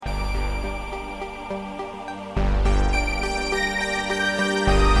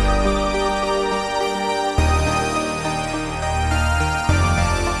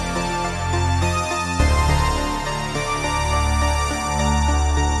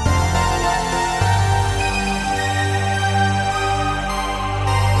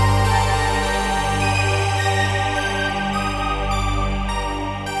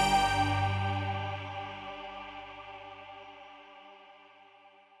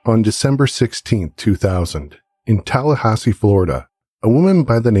On December 16, 2000, in Tallahassee, Florida, a woman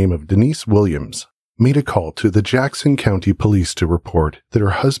by the name of Denise Williams made a call to the Jackson County Police to report that her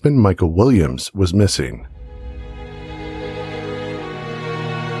husband Michael Williams was missing.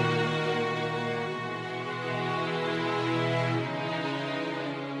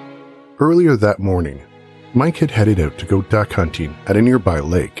 Earlier that morning, Mike had headed out to go duck hunting at a nearby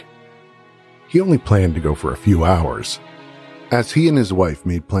lake. He only planned to go for a few hours, as he and his wife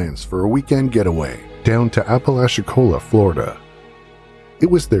made plans for a weekend getaway down to Apalachicola, Florida.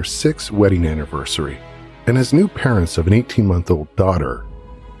 It was their 6th wedding anniversary, and as new parents of an 18-month-old daughter,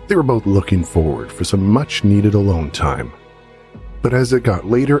 they were both looking forward for some much-needed alone time. But as it got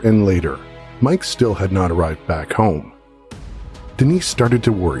later and later, Mike still had not arrived back home. Denise started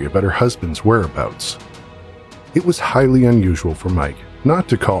to worry about her husband's whereabouts. It was highly unusual for Mike not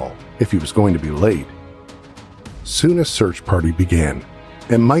to call if he was going to be late. Soon a search party began,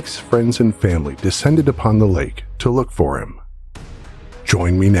 and Mike's friends and family descended upon the lake to look for him.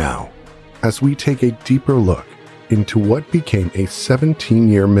 Join me now as we take a deeper look into what became a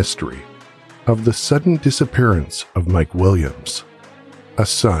 17-year mystery of the sudden disappearance of Mike Williams, a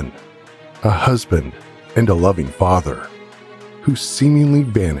son, a husband, and a loving father, who seemingly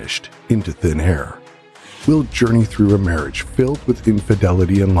vanished into thin air. We'll journey through a marriage filled with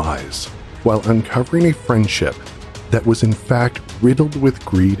infidelity and lies, while uncovering a friendship that was in fact riddled with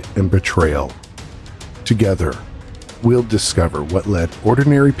greed and betrayal. Together, we'll discover what led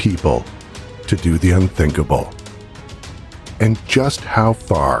ordinary people to do the unthinkable. And just how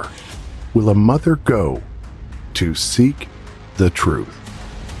far will a mother go to seek the truth?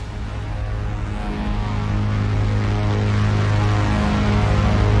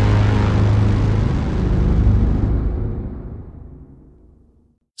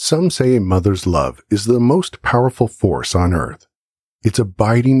 Some say a mother's love is the most powerful force on earth. It's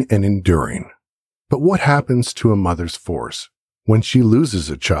abiding and enduring. But what happens to a mother's force when she loses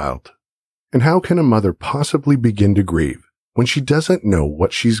a child? And how can a mother possibly begin to grieve when she doesn't know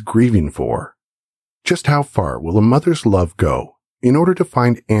what she's grieving for? Just how far will a mother's love go in order to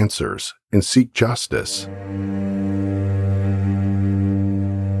find answers and seek justice?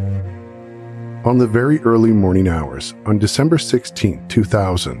 On the very early morning hours on December 16,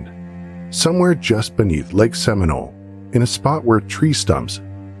 2000, somewhere just beneath Lake Seminole, in a spot where tree stumps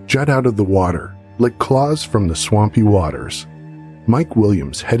jut out of the water like claws from the swampy waters, Mike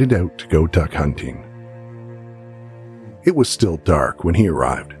Williams headed out to go duck hunting. It was still dark when he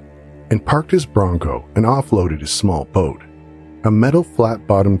arrived and parked his Bronco and offloaded his small boat, a metal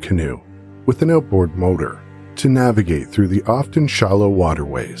flat-bottomed canoe with an outboard motor, to navigate through the often shallow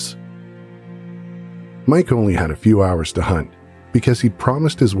waterways. Mike only had a few hours to hunt because he'd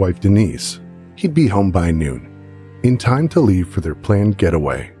promised his wife Denise he'd be home by noon, in time to leave for their planned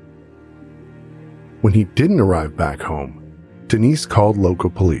getaway. When he didn't arrive back home, Denise called local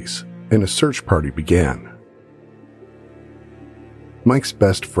police and a search party began. Mike's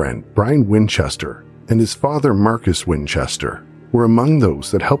best friend, Brian Winchester, and his father, Marcus Winchester, were among those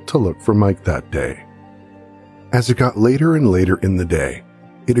that helped to look for Mike that day. As it got later and later in the day,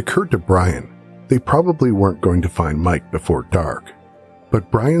 it occurred to Brian they probably weren't going to find Mike before dark. But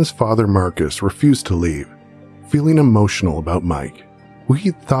Brian's father, Marcus, refused to leave, feeling emotional about Mike, who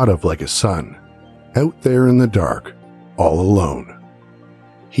he'd thought of like a son, out there in the dark, all alone.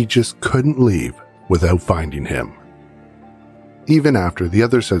 He just couldn't leave without finding him. Even after the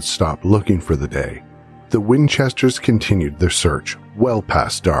others had stopped looking for the day, the Winchesters continued their search well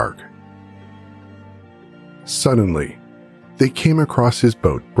past dark. Suddenly, they came across his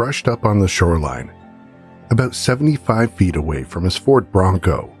boat brushed up on the shoreline, about 75 feet away from his Ford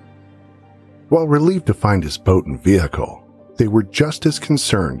Bronco. While relieved to find his boat and vehicle, they were just as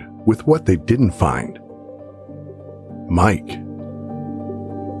concerned with what they didn't find: Mike.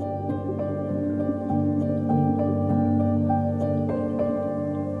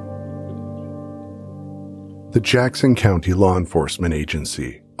 The Jackson County Law Enforcement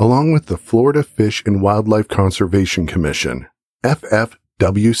Agency, along with the Florida Fish and Wildlife Conservation Commission,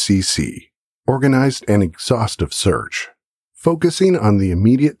 FFWCC, organized an exhaustive search, focusing on the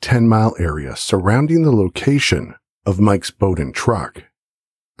immediate 10-mile area surrounding the location of Mike's boat and truck.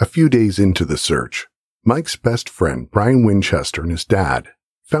 A few days into the search, Mike's best friend, Brian Winchester, and his dad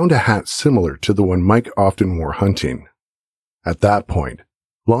found a hat similar to the one Mike often wore hunting. At that point,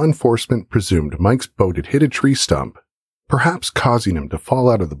 law enforcement presumed Mike's boat had hit a tree stump, perhaps causing him to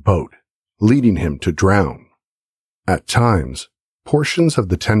fall out of the boat, leading him to drown. At times, portions of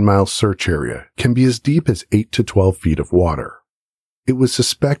the 10-mile search area can be as deep as 8 to 12 feet of water. It was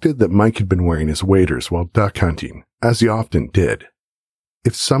suspected that Mike had been wearing his waders while duck hunting, as he often did.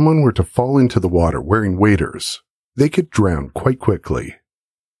 if someone were to fall into the water wearing waders, they could drown quite quickly.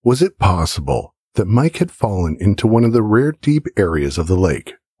 Was it possible that Mike had fallen into one of the rare deep areas of the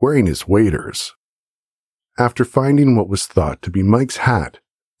lake wearing his waders? After finding what was thought to be Mike's hat,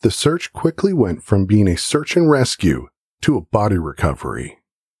 the search quickly went from being a search and rescue to a body recovery.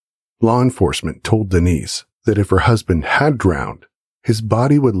 Law enforcement told Denise that if her husband had drowned, his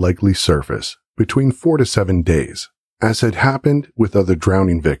body would likely surface between 4 to 7 days, as had happened with other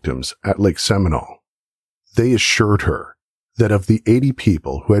drowning victims at Lake Seminole. They assured her that of the 80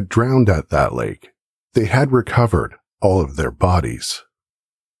 people who had drowned at that lake, they had recovered all of their bodies.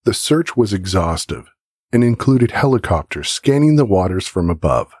 The search was exhaustive and included helicopters scanning the waters from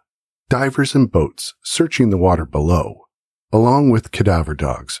above, divers and boats searching the water below, along with cadaver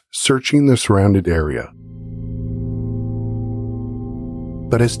dogs searching the surrounded area.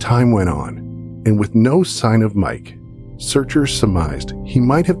 But as time went on, and with no sign of Mike, searchers surmised he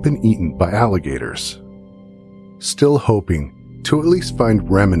might have been eaten by alligators. Still hoping to at least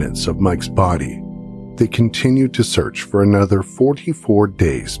find remnants of Mike's body, they continued to search for another 44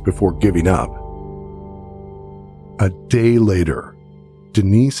 days before giving up. A day later,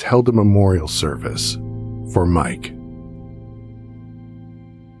 Denise held a memorial service for Mike.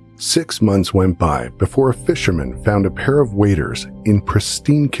 6 months went by before a fisherman found a pair of waders in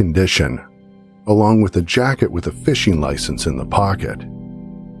pristine condition, along with a jacket with a fishing license in the pocket,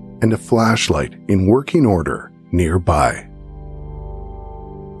 and a flashlight in working order nearby.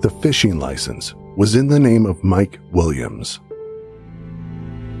 The fishing license was in the name of Mike Williams.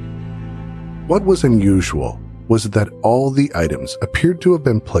 What was unusual was that all the items appeared to have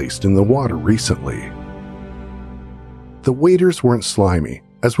been placed in the water recently. The waders weren't slimy,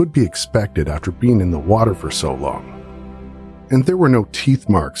 as would be expected after being in the water for so long, and there were no teeth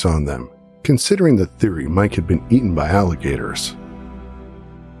marks on them, considering the theory Mike had been eaten by alligators.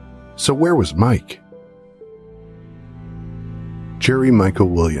 So where was Mike? Jerry Michael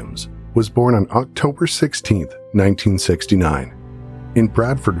Williams was born on October 16, 1969, in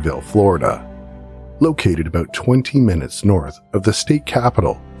Bradfordville, Florida, located about 20 minutes north of the state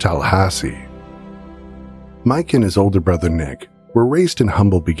capital, Tallahassee. Mike and his older brother Nick were raised in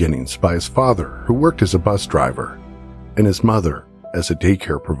humble beginnings by his father, who worked as a bus driver, and his mother as a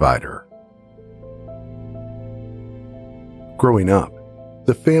daycare provider. Growing up,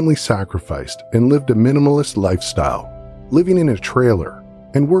 the family sacrificed and lived a minimalist lifestyle, living in a trailer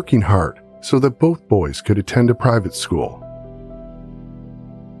and working hard so that both boys could attend a private school.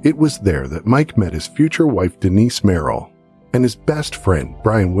 It was there that Mike met his future wife Denise Merrill and his best friend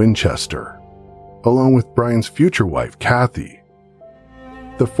Brian Winchester, along with Brian's future wife Kathy.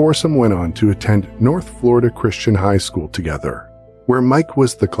 The foursome went on to attend North Florida Christian High School together, where Mike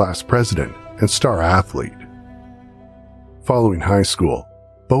was the class president and star athlete. Following high school,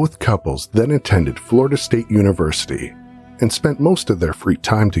 both couples then attended Florida State University and spent most of their free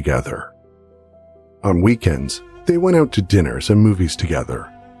time together. On weekends, they went out to dinners and movies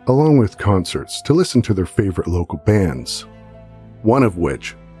together, along with concerts to listen to their favorite local bands, one of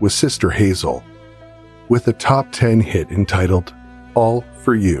which was Sister Hazel, with a top 10 hit entitled All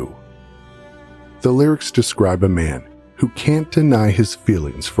for You. The lyrics describe a man who can't deny his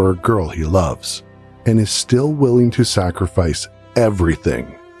feelings for a girl he loves and is still willing to sacrifice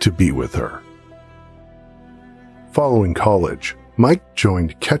everything to be with her. Following college, Mike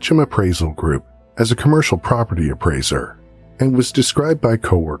joined Ketchum Appraisal Group as a commercial property appraiser and was described by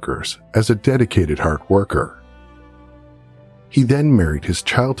coworkers as a dedicated hard worker. He then married his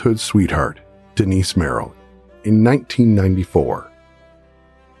childhood sweetheart, Denise Merrill, in 1994.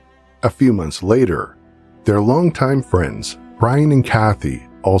 A few months later, their longtime friends, Brian and Kathy,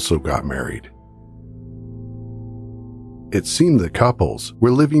 also got married. It seemed the couples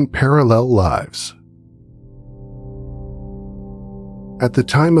were living parallel lives. At the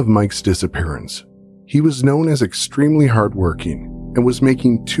time of Mike's disappearance, he was known as extremely hardworking and was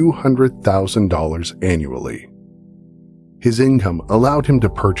making $200,000 annually. His income allowed him to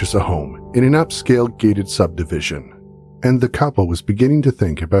purchase a home in an upscale gated subdivision, and the couple was beginning to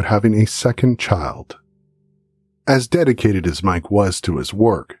think about having a second child. As dedicated as Mike was to his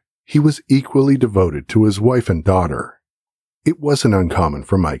work, he was equally devoted to his wife and daughter. It wasn't uncommon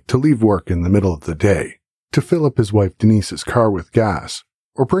for Mike to leave work in the middle of the day to fill up his wife Denise's car with gas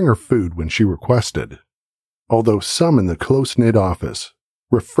or bring her food when she requested, although some in the close-knit office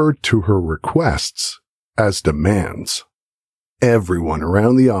referred to her requests as demands. Everyone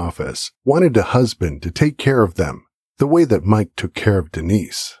around the office wanted a husband to take care of them the way that Mike took care of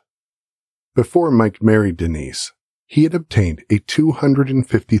Denise. Before Mike married Denise, he had obtained a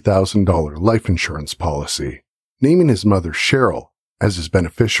 $250,000 life insurance policy, naming his mother Cheryl as his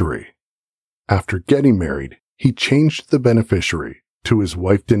beneficiary. After getting married, he changed the beneficiary to his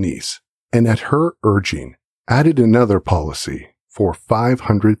wife Denise, and at her urging, added another policy for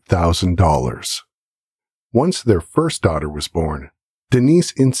 $500,000. Once their first daughter was born,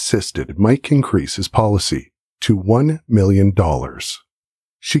 Denise insisted Mike increase his policy to $1 million.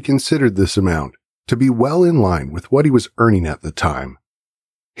 She considered this amount to be well in line with what he was earning at the time.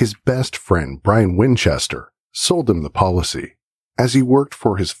 His best friend, Brian Winchester, sold him the policy, as he worked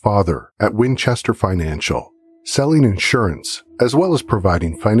for his father at Winchester Financial, selling insurance as well as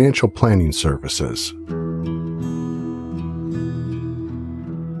providing financial planning services.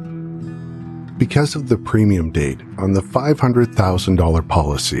 Because of the premium date on the $500,000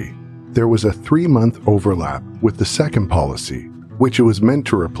 policy, there was a 3-month overlap with the second policy, which it was meant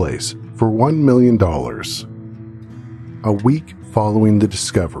to replace for $1 million. A week following the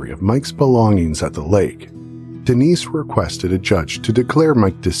discovery of Mike's belongings at the lake, Denise requested a judge to declare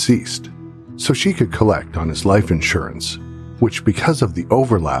Mike deceased so she could collect on his life insurance, which because of the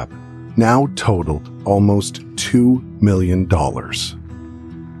overlap now totaled almost $2 million.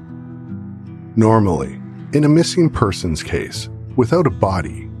 Normally, in a missing persons case, without a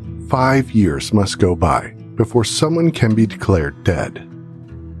body, 5 years must go by before someone can be declared dead.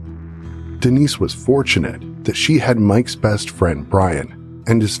 Denise was fortunate that she had Mike's best friend Brian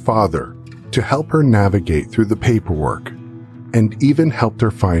and his father to help her navigate through the paperwork, and even helped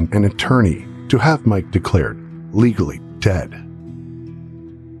her find an attorney to have Mike declared legally dead.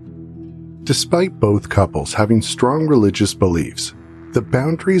 Despite both couples having strong religious beliefs, the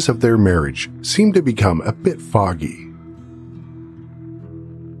boundaries of their marriage seemed to become a bit foggy.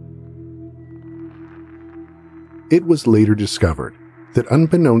 It was later discovered that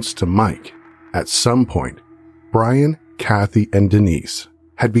unbeknownst to Mike, at some point, Brian, Kathy, and Denise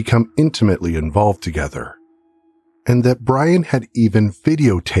had become intimately involved together, and that Brian had even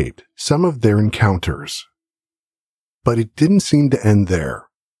videotaped some of their encounters. But it didn't seem to end there.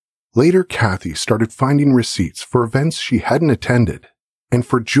 Later, Kathy started finding receipts for events she hadn't attended and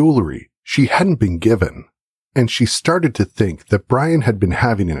for jewelry she hadn't been given, and she started to think that Brian had been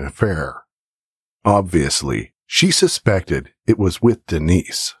having an affair. Obviously, she suspected it was with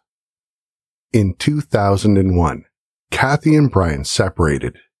Denise. In 2001, Kathy and Brian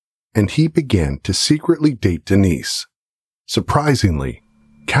separated, and he began to secretly date Denise. Surprisingly,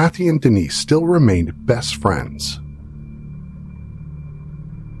 Kathy and Denise still remained best friends.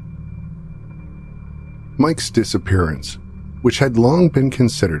 Mike's disappearance, which had long been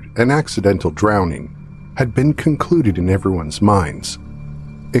considered an accidental drowning, had been concluded in everyone's minds,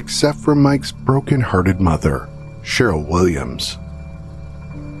 except for Mike's broken-hearted mother, Cheryl Williams.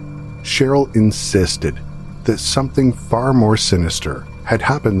 Cheryl insisted that something far more sinister had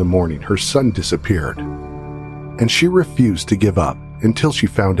happened the morning her son disappeared, and she refused to give up until she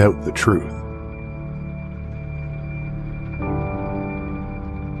found out the truth.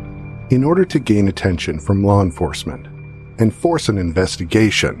 In order to gain attention from law enforcement and force an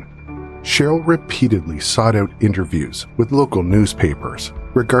investigation, Cheryl repeatedly sought out interviews with local newspapers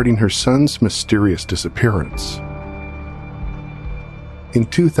regarding her son's mysterious disappearance. In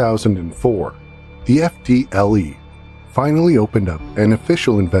 2004, the FDLE finally opened up an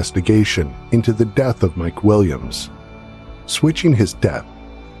official investigation into the death of Mike Williams, switching his death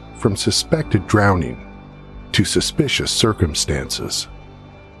from suspected drowning to suspicious circumstances.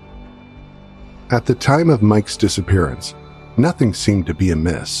 At the time of Mike's disappearance, nothing seemed to be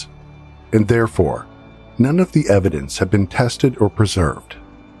amiss, and therefore, none of the evidence had been tested or preserved.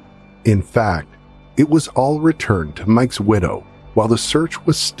 In fact, it was all returned to Mike's widow while the search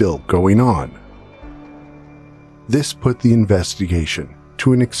was still going on. This put the investigation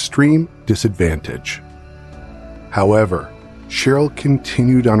to an extreme disadvantage. However, Cheryl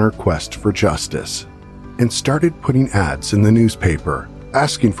continued on her quest for justice and started putting ads in the newspaper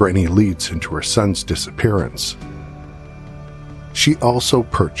asking for any leads into her son's disappearance. She also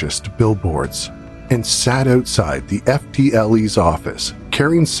purchased billboards and sat outside the FDLE's office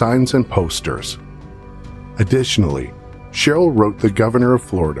carrying signs and posters. Additionally, Cheryl wrote the governor of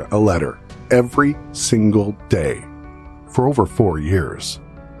Florida a letter every single day for over 4 years.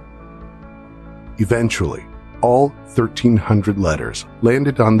 Eventually, all 1,300 letters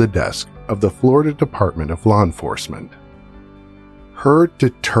landed on the desk of the Florida Department of Law Enforcement. Her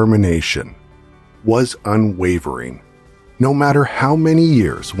determination was unwavering, no matter how many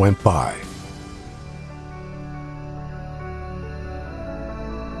years went by.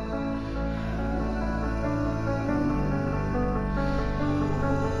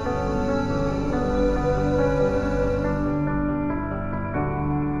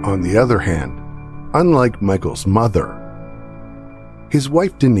 On the other hand, unlike Michael's mother, His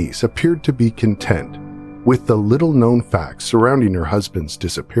wife Denise appeared to be content with the little-known facts surrounding her husband's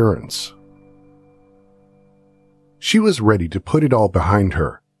disappearance. She was ready to put it all behind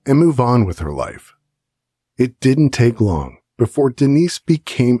her and move on with her life. It didn't take long before Denise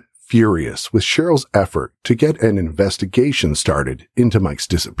became furious with Cheryl's effort to get an investigation started into Mike's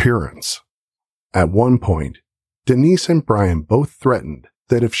disappearance. At one point, Denise and Brian both threatened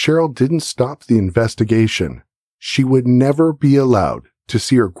that if Cheryl didn't stop the investigation, she would never be allowed to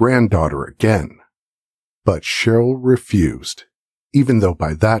see her granddaughter again. But Cheryl refused, even though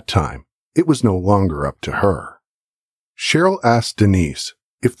by that time it was no longer up to her. Cheryl asked Denise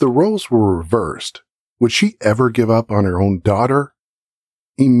if the roles were reversed, would she ever give up on her own daughter?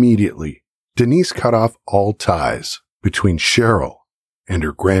 Immediately, Denise cut off all ties between Cheryl and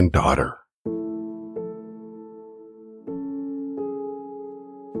her granddaughter.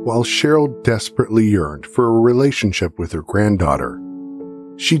 While Cheryl desperately yearned for a relationship with her granddaughter,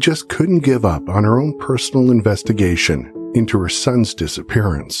 she just couldn't give up on her own personal investigation into her son's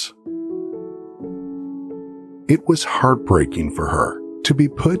disappearance. It was heartbreaking for her to be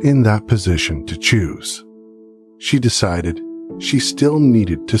put in that position to choose. She decided she still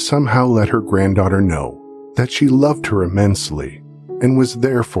needed to somehow let her granddaughter know that she loved her immensely and was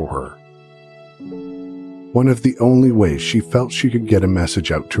there for her. One of the only ways she felt she could get a message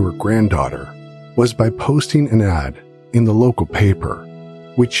out to her granddaughter was by posting an ad in the local paper,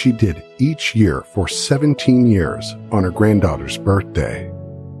 which she did each year for 17 years on her granddaughter's birthday.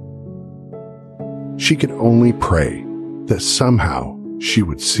 She could only pray that somehow she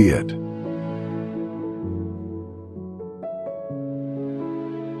would see it.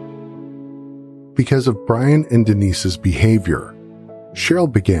 Because of Brian and Denise's behavior,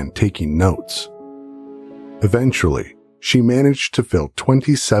 Cheryl began taking notes. Eventually, she managed to fill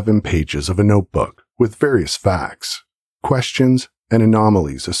 27 pages of a notebook with various facts, questions, and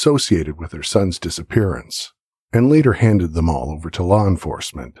anomalies associated with her son's disappearance, and later handed them all over to law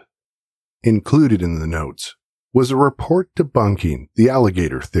enforcement. Included in the notes was a report debunking the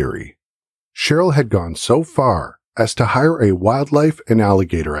alligator theory. Cheryl had gone so far as to hire a wildlife and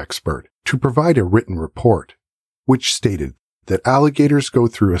alligator expert to provide a written report, which stated that alligators go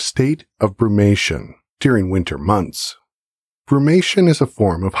through a state of brumation during winter months. Brumation is a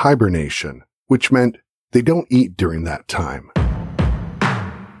form of hibernation, which meant they don't eat during that time.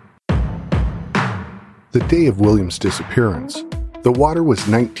 The day of William's disappearance, the water was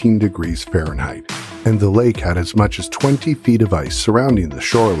 19 degrees Fahrenheit, and the lake had as much as 20 feet of ice surrounding the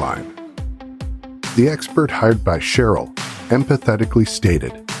shoreline. The expert hired by Cheryl empathetically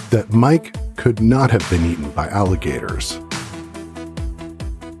stated that Mike could not have been eaten by alligators.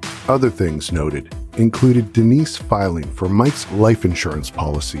 Other things noted included Denise filing for Mike's life insurance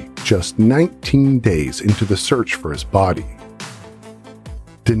policy just 19 days into the search for his body.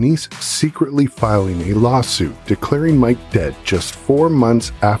 Denise secretly filing a lawsuit declaring Mike dead just 4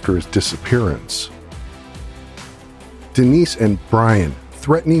 months after his disappearance. Denise and Brian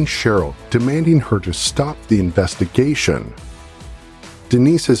threatening Cheryl, demanding her to stop the investigation.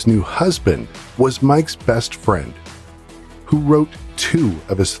 Denise's new husband was Mike's best friend, who wrote 2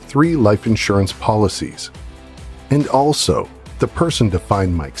 of his 3 life insurance policies, and also the person to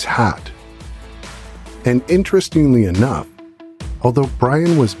find Mike's hat. And interestingly enough, although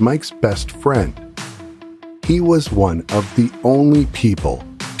Brian was Mike's best friend, he was one of the only people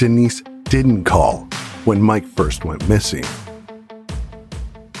Denise didn't call when Mike first went missing.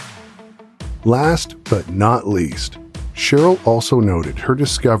 Last but not least, Cheryl also noted her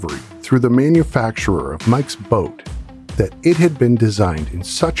discovery through the manufacturer of Mike's boat that it had been designed in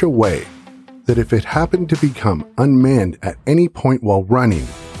such a way that if it happened to become unmanned at any point while running,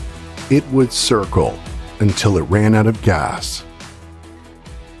 it would circle until it ran out of gas.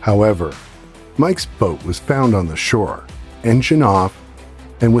 However, Mike's boat was found on the shore, engine off,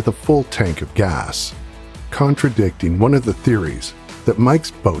 and with a full tank of gas, contradicting one of the theories that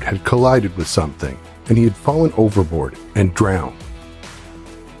Mike's boat had collided with something and he had fallen overboard and drowned.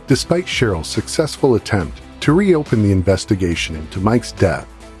 Despite Cheryl's successful attempt to reopen the investigation into Mike's death,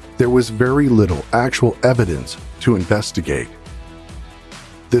 there was very little actual evidence to investigate.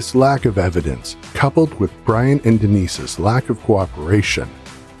 This lack of evidence, coupled with Brian and Denise's lack of cooperation,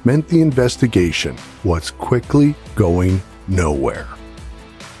 meant the investigation was quickly going nowhere.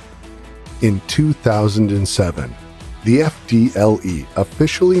 In 2007, the FDLE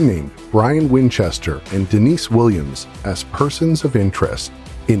officially named Brian Winchester and Denise Williams as persons of interest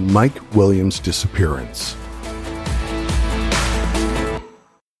in Mike Williams' disappearance.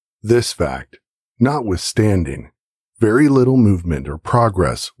 This fact notwithstanding, very little movement or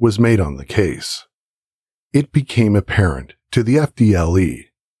progress was made on the case. It became apparent to the FDLE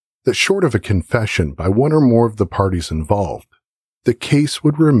that short of a confession by one or more of the parties involved, the case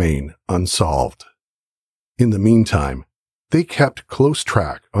would remain unsolved. In the meantime, they kept close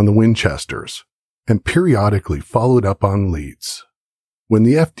track on the Winchesters and periodically followed up on leads. When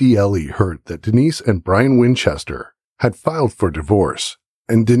the FDLE heard that Denise and Brian Winchester had filed for divorce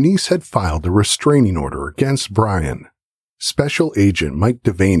and Denise had filed a restraining order against Brian, Special Agent Mike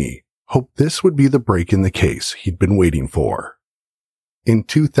Devaney hoped this would be the break in the case he'd been waiting for. In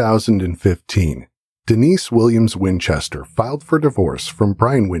 2015, Denise Williams Winchester filed for divorce from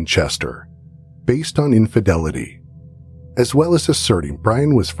Brian Winchester based on infidelity, as well as asserting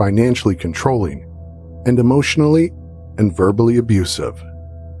Brian was financially controlling and emotionally and verbally abusive.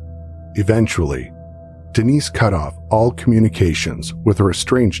 Eventually, Denise cut off all communications with her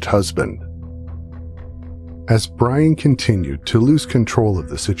estranged husband. As Brian continued to lose control of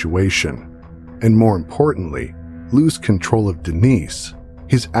the situation, and more importantly, lose control of Denise,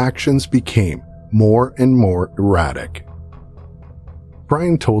 his actions became more and more erratic.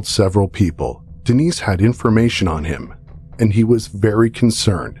 Brian told several people Denise had information on him, and he was very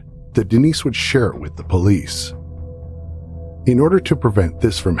concerned that Denise would share it with the police. In order to prevent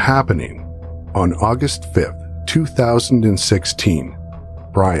this from happening, on August 5th, 2016,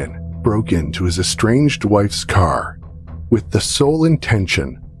 Brian broke into his estranged wife's car with the sole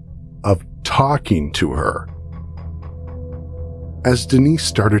intention of talking to her. As Denise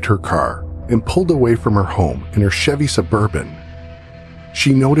started her car and pulled away from her home in her Chevy Suburban,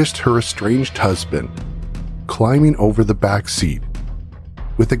 she noticed her estranged husband climbing over the back seat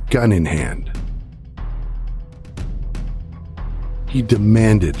with a gun in hand. He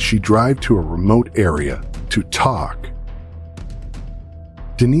demanded she drive to a remote area to talk.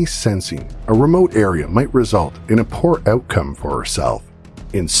 Denise, sensing a remote area might result in a poor outcome for herself,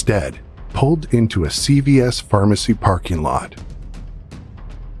 instead pulled into a CVS pharmacy parking lot.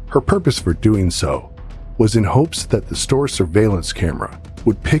 Her purpose for doing so was in hopes that the store's surveillance camera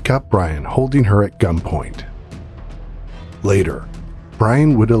would pick up Brian holding her at gunpoint. Later,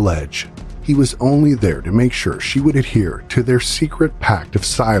 Brian would allege he was only there to make sure she would adhere to their secret pact of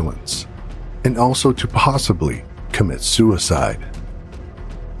silence and also to possibly commit suicide.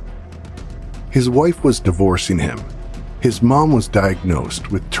 His wife was divorcing him, his mom was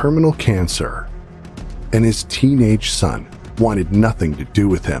diagnosed with terminal cancer, and his teenage son wanted nothing to do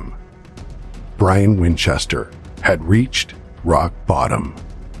with him. Brian Winchester had reached rock bottom.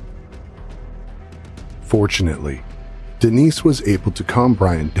 Fortunately, Denise was able to calm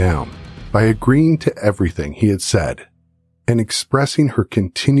Brian down by agreeing to everything he had said and expressing her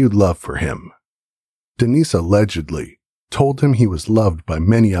continued love for him. Denise allegedly told him he was loved by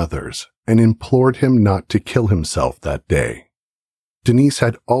many others and implored him not to kill himself that day. Denise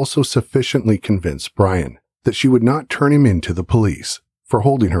had also sufficiently convinced Brian that she would not turn him in to the police for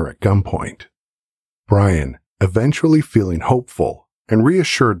holding her at gunpoint. Brian, eventually feeling hopeful and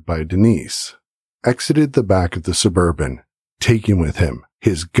reassured by Denise, exited the back of the Suburban, taking with him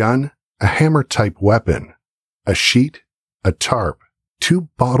his gun, a hammer-type weapon, a sheet, a tarp, 2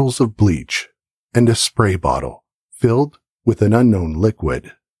 bottles of bleach, and a spray bottle filled with an unknown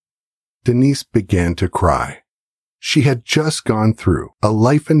liquid. Denise began to cry. She had just gone through a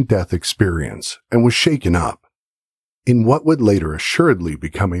life-and-death experience and was shaken up. In what would later assuredly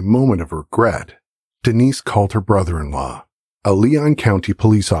become a moment of regret, Denise called her brother-in-law, a Leon County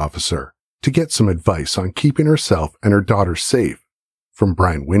police officer, to get some advice on keeping herself and her daughter safe from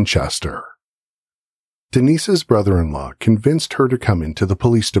Brian Winchester. Denise's brother-in-law convinced her to come into the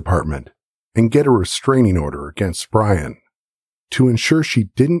police department and get a restraining order against Brian. To ensure she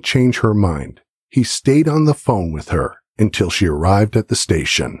didn't change her mind, he stayed on the phone with her until she arrived at the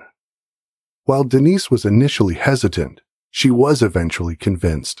station. While Denise was initially hesitant, she was eventually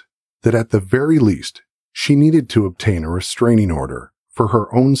convinced that at the very least, she needed to obtain a restraining order for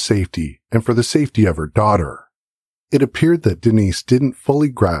her own safety and for the safety of her daughter. It appeared that Denise didn't fully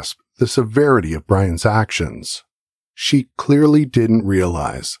grasp the severity of Brian's actions. She clearly didn't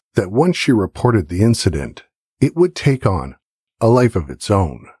realize that once she reported the incident, it would take on a life of its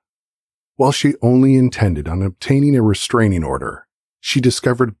own. While she only intended on obtaining a restraining order, she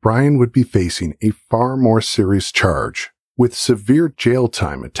discovered Brian would be facing a far more serious charge with severe jail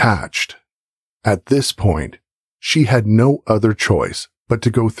time attached. At this point, she had no other choice but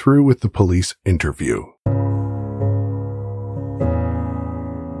to go through with the police interview.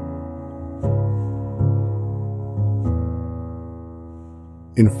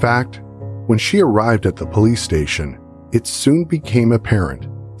 In fact, when she arrived at the police station, it soon became apparent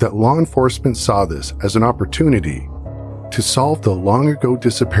that law enforcement saw this as an opportunity to solve the long-ago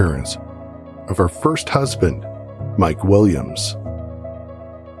disappearance of her first husband, Mike Williams.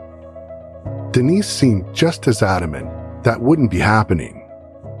 Denise seemed just as adamant that wouldn't be happening.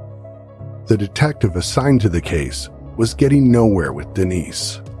 The detective assigned to the case was getting nowhere with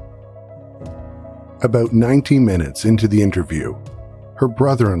Denise. About 90 minutes into the interview, her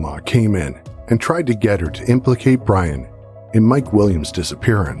brother-in-law came in and tried to get her to implicate Brian in Mike Williams'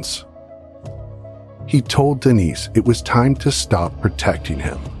 disappearance. He told Denise it was time to stop protecting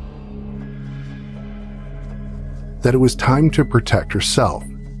him. That it was time to protect herself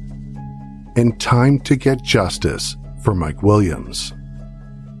and time to get justice for Mike Williams.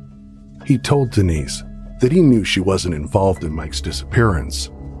 He told Denise that he knew she wasn't involved in Mike's disappearance,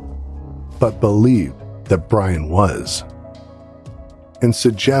 but believed that Brian was, and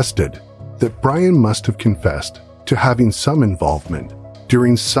suggested that Brian must have confessed to having some involvement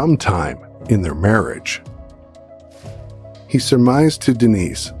during some time in their marriage. He surmised to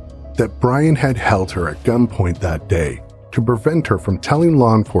Denise that Brian had held her at gunpoint that day to prevent her from telling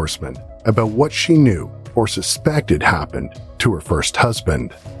law enforcement about what she knew or suspected happened to her first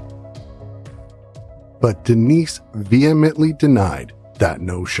husband. But Denise vehemently denied that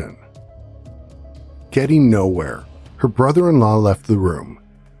notion. Getting nowhere, her brother-in-law left the room.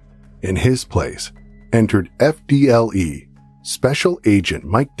 In his place entered FDLE Special Agent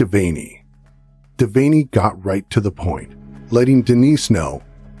Mike Devaney. Devaney got right to the point, letting Denise know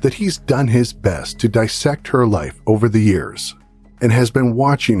that he's done his best to dissect her life over the years and has been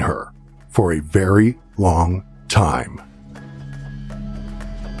watching her for a very long time.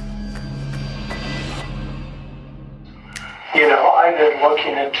 I've been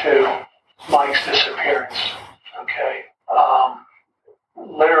looking into Mike's disappearance, okay?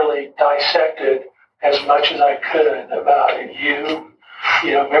 Literally dissected as much as I could about you,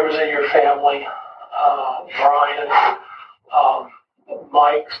 members of your family, Brian,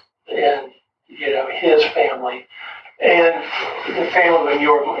 Mike, and, his family, and the family when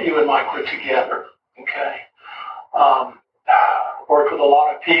you and Mike were together, okay? Worked with a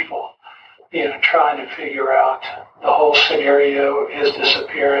lot of people, trying to figure out the whole scenario of his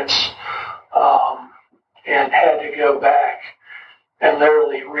disappearance, and had to go back and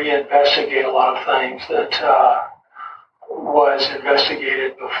literally reinvestigate a lot of things that was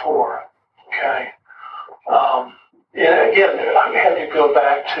investigated before, okay? And again, I had to go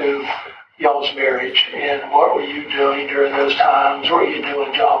back to y'all's marriage and what were you doing during those times? What were you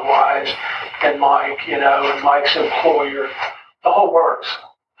doing job-wise? And Mike, and Mike's employer, the whole works,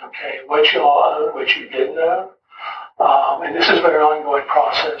 okay? What you all own, what you didn't own. And this has been an ongoing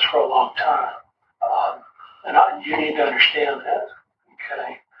process for a long time. And you need to understand that,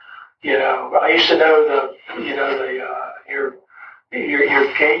 okay? I used to know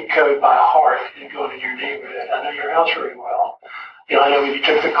your gate code by heart and going in your neighborhood. I know your house very well. I know when you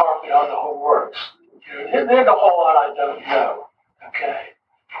took the carpet out, the whole works. There's a whole lot I don't know, okay?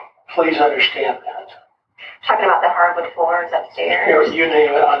 Please understand that. Talking about the hardwood floors upstairs? You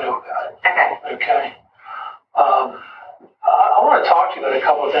name it, I know about it. Okay. Okay. I want to talk to you about a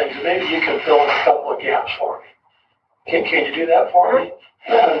couple of things, and maybe you can fill in a couple of gaps for me. Can you do that for me?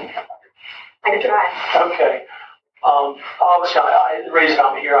 I can try. Okay. Obviously, the reason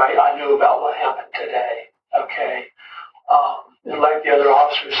I'm here, I knew about what happened today. Okay. And like the other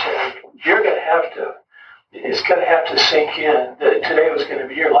officer said, it's going to have to sink in that today was going to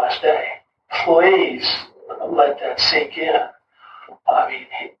be your last day. Please let that sink in. I mean,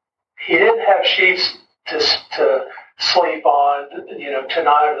 he didn't have sheets to sleep on,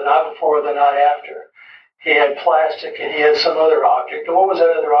 tonight or the night before or the night after. He had plastic and he had some other object. And what was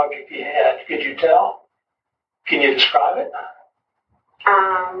that other object he had? Could you tell? Can you describe it?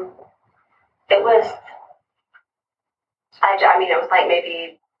 It was, it was like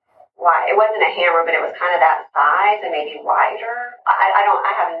maybe, it wasn't a hammer, but it was kind of that size and maybe wider. I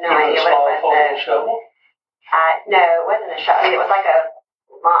have no idea what it was. A shovel? No, it wasn't a shovel. It was like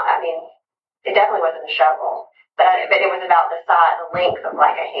it definitely wasn't a shovel, but it was about the size, the length of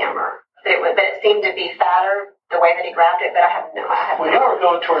like a hammer. But it seemed to be fatter the way that he grabbed it. But I have no. When y'all were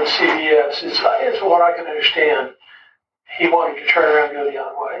going towards CVS, it's what I can understand. He wanted to turn around and go the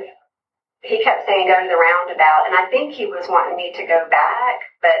other way. He kept saying go to the roundabout, and I think he was wanting me to go back,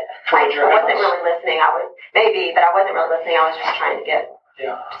 but I wasn't really listening. But I wasn't really listening. I was just trying to get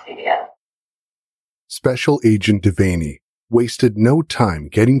to CVS. Special Agent Devaney wasted no time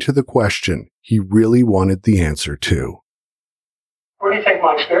getting to the question he really wanted the answer to. Where do you think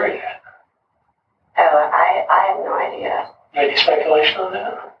Mike's buried at? Oh, I have no idea. Any speculation on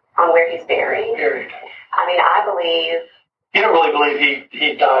that? On where he's buried? Buried. I believe... You don't really believe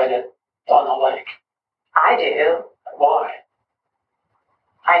he died on the lake? I do. Why?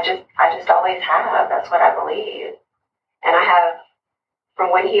 I just always have. That's what I believe. And I have,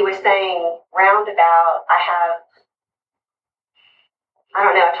 from when he was saying roundabout, I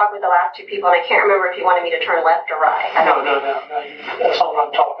don't know, I talked with the last two people, and I can't remember if he wanted me to turn left or right. No. That's not what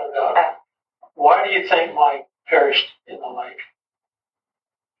I'm talking about. Why do you think Mike perished in the lake?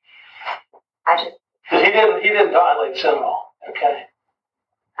 Because he didn't die in Lake Seminole, okay?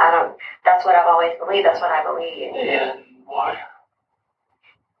 That's what I've always believed. That's what I believe. And why?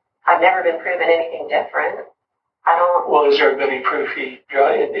 I've never been proven anything different. Well, is there been any proof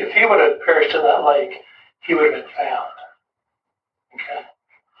if he would have perished in that lake, he would have been found. Okay?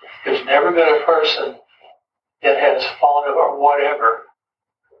 There's never been a person that has fallen over or whatever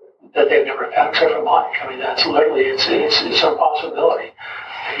that they've never found except for Mike. I mean, that's literally, it's a possibility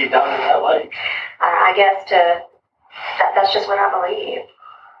that he died in that lake. I guess that's just what I believe.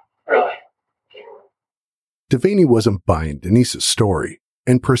 Really? Devaney wasn't buying Denise's story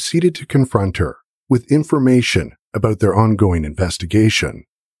and proceeded to confront her with information about their ongoing investigation.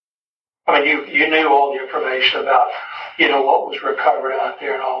 I mean, you knew all the information about, what was recovered out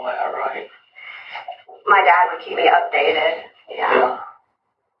there and all that, right? My dad would keep me updated. Yeah.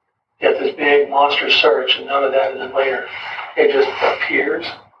 You have this big monster search and none of that, and then later it just appears.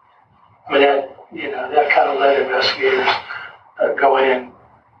 I mean, that kind of led investigators going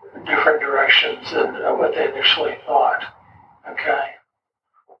in different directions than what they initially thought. Okay.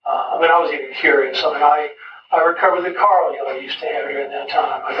 I was even curious. I recovered the car I used to have during that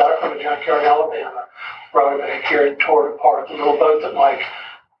time. I got it from a junkyard in Alabama, brought it back here and tore it apart. The little boat that Mike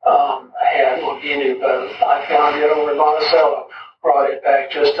had, well, he knew boat. I found it over in Monticello, brought it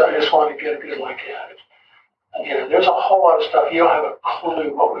back. I just wanted to get a good look at it. There's a whole lot of stuff. You don't have a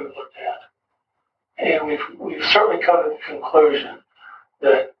clue what we've looked at. And we've certainly come to the conclusion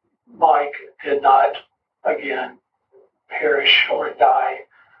that Mike did not, again, perish or die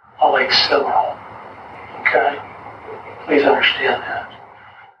on Lake Seminole. Okay? Please understand that.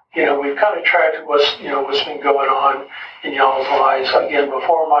 We've kind of tracked what's been going on in y'all's lives, again,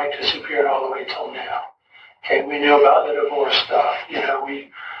 before Mike disappeared all the way till now. Okay, we knew about the divorce stuff. We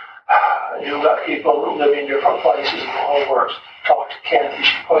knew about people living in different places and the whole works. Talked to Kathy,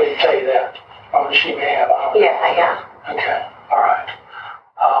 she probably didn't tell you that. Probably she may have, I don't know. Yeah. Okay, all right.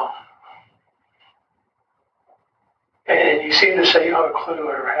 And you seem to say you have a clue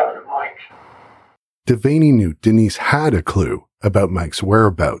whatever happened to Mike. Devaney knew Denise had a clue about Mike's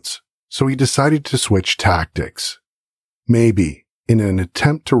whereabouts, so he decided to switch tactics. Maybe, in an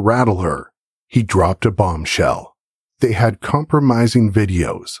attempt to rattle her, he dropped a bombshell. They had compromising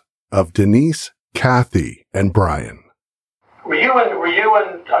videos of Denise, Kathy, and Brian. Were you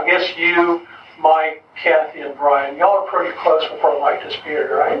and I guess you, Mike, Kathy, and Brian, y'all were pretty close before Mike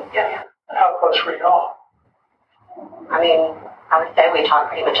disappeared, right? Yeah. And how close were y'all? I would say we talk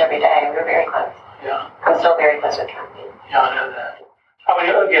pretty much every day. We were very close. Yeah. I'm still very close with Kathy. Yeah, I know that.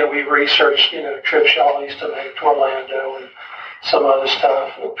 Again, we've researched, trips y'all used to make to Orlando and some other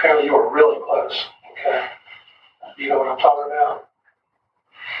stuff. Apparently you were really close. Okay. Do you know what I'm talking about?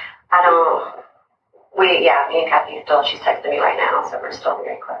 Me and Kathy she's texting me right now, so we're still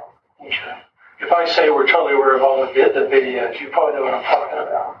very close. Okay. If I say we're totally aware of all the videos, you probably know what I'm talking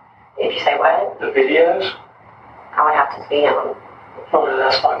about. If you say what? The videos? I would have to see them. Oh, no,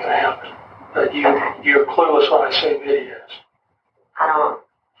 that's not going to happen. But you're clueless when I say videos.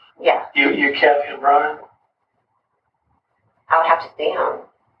 Yeah. You, Kathy, and Brian? I would have to see them.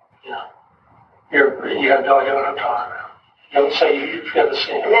 Yeah. You have no idea what I'm talking about. Don't say you've got to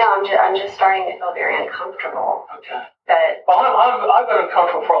see them. No, I'm just starting to feel very uncomfortable. Okay. But I've been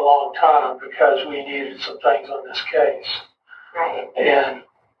uncomfortable for a long time because we needed some things on this case. Right. And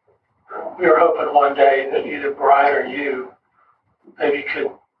we were hoping one day that either Brian or you maybe could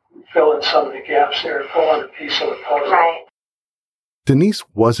fill in some of the gaps there and pull in a piece of the puzzle. Right. Denise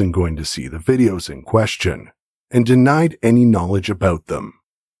wasn't going to see the videos in question and denied any knowledge about them.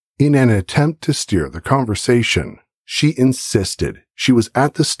 In an attempt to steer the conversation, she insisted she was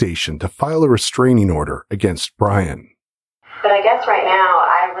at the station to file a restraining order against Brian. But I guess right now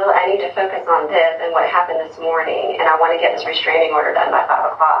I need to focus on this and what happened this morning, and I want to get this restraining order done by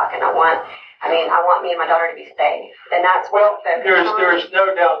 5 o'clock, and I want me and my daughter to be safe, and that's what I'm focused on. There's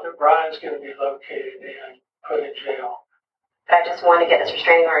no doubt that Brian's going to be located and put in jail. But I just want to get this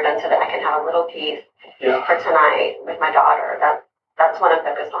restraining order done so that I can have a little peace for tonight with my daughter. That's what I'm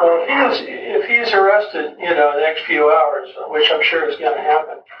focused on. Well, if he's arrested, the next few hours, which I'm sure is going to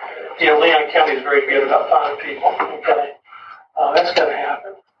happen, Leon County is very good about finding people. Okay, that's going to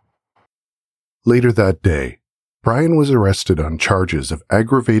happen. Later that day, Brian was arrested on charges of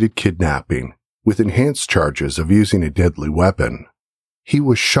aggravated kidnapping with enhanced charges of using a deadly weapon. He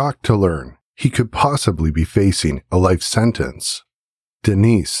was shocked to learn he could possibly be facing a life sentence.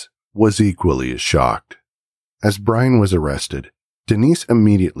 Denise was equally as shocked. As Brian was arrested, Denise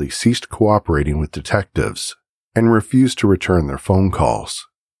immediately ceased cooperating with detectives and refused to return their phone calls.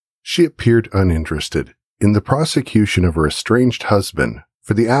 She appeared uninterested in the prosecution of her estranged husband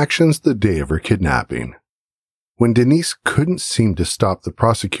for the actions the day of her kidnapping. When Denise couldn't seem to stop the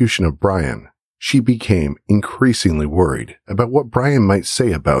prosecution of Brian, she became increasingly worried about what Brian might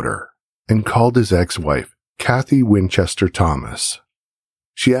say about her and called his ex-wife, Kathy Winchester Thomas.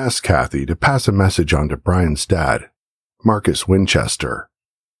 She asked Kathy to pass a message on to Brian's dad, Marcus Winchester.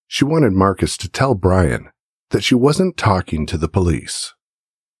 She wanted Marcus to tell Brian that she wasn't talking to the police.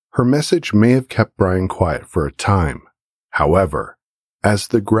 Her message may have kept Brian quiet for a time. However, as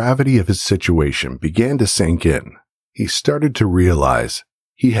the gravity of his situation began to sink in, he started to realize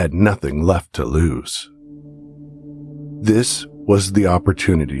he had nothing left to lose. This was the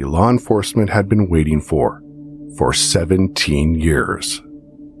opportunity law enforcement had been waiting for 17 years.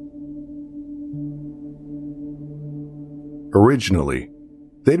 Originally,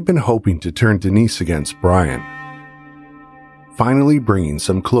 they'd been hoping to turn Denise against Brian, finally bringing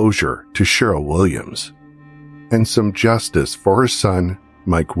some closure to Cheryl Williams and some justice for her son,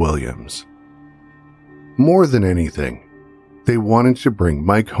 Mike Williams. More than anything, they wanted to bring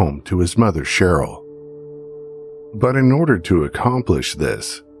Mike home to his mother, Cheryl. But in order to accomplish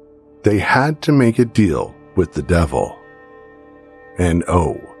this, they had to make a deal with the devil. And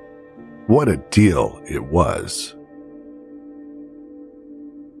oh, what a deal it was.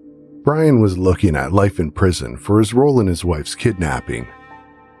 Brian was looking at life in prison for his role in his wife's kidnapping.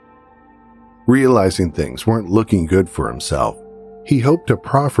 Realizing things weren't looking good for himself, he hoped a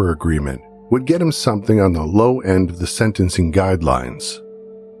proffer agreement would get him something on the low end of the sentencing guidelines.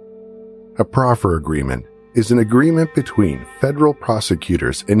 A proffer agreement is an agreement between federal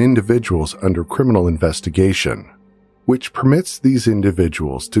prosecutors and individuals under criminal investigation, which permits these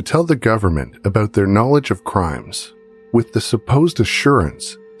individuals to tell the government about their knowledge of crimes, with the supposed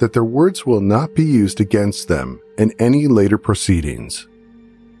assurance that their words will not be used against them in any later proceedings.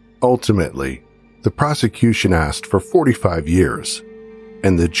 Ultimately, the prosecution asked for 45 years,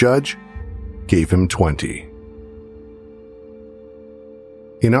 and the judge gave him 20.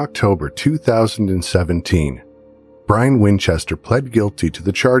 In October 2017, Brian Winchester pled guilty to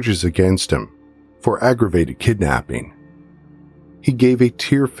the charges against him for aggravated kidnapping. He gave a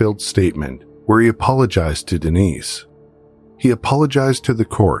tear-filled statement where he apologized to Denise. He apologized to the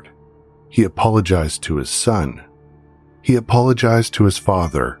court. He apologized to his son. He apologized to his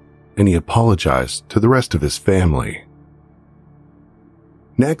father, and he apologized to the rest of his family.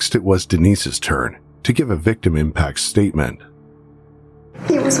 Next, it was Denise's turn to give a victim impact statement.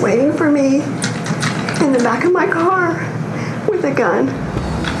 He was waiting for me in the back of my car with a gun.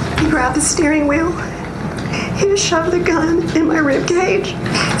 He grabbed the steering wheel. He shoved the gun in my ribcage,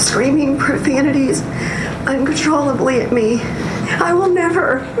 screaming profanities uncontrollably at me. I will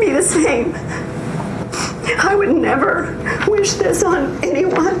never be the same. I would never wish this on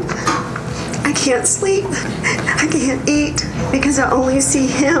anyone. I can't sleep. I can't eat because I only see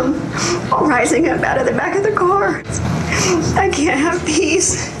him rising up out of the back of the car. I can't have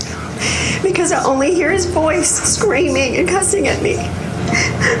peace because I only hear his voice screaming and cussing at me.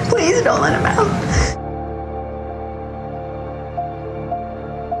 Please don't let him out.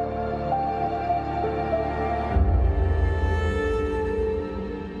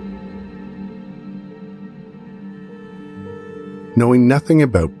 Knowing nothing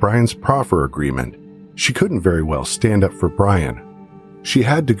about Brian's proffer agreement, she couldn't very well stand up for Brian. She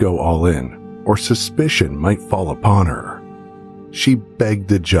had to go all in, or suspicion might fall upon her. She begged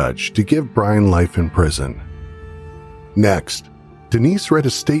the judge to give Brian life in prison. Next, Denise read a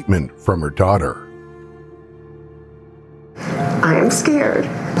statement from her daughter. I am scared.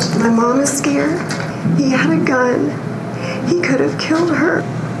 My mom is scared. He had a gun. He could have killed her.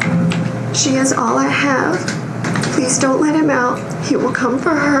 She is all I have. Please don't let him out. He will come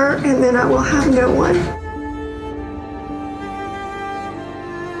for her, and then I will have no one.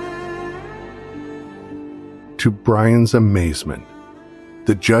 To Brian's amazement,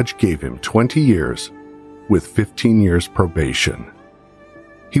 the judge gave him 20 years with 15 years probation.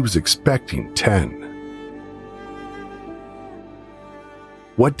 He was expecting 10.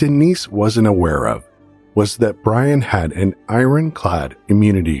 What Denise wasn't aware of was that Brian had an ironclad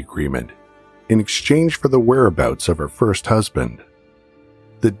immunity agreement in exchange for the whereabouts of her first husband.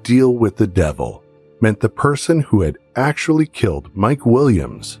 The deal with the devil meant the person who had actually killed Mike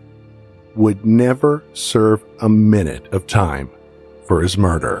Williams would never serve a minute of time for his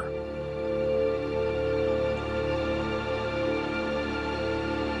murder.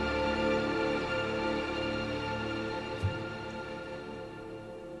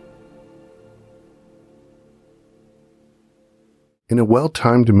 In a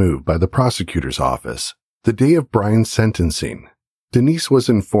well-timed move by the prosecutor's office, the day of Brian's sentencing, Denise was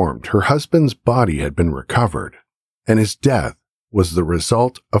informed her husband's body had been recovered, and his death was the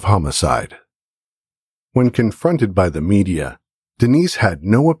result of homicide. When confronted by the media, Denise had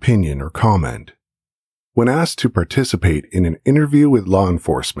no opinion or comment. When asked to participate in an interview with law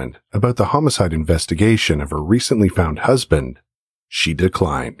enforcement about the homicide investigation of her recently found husband, she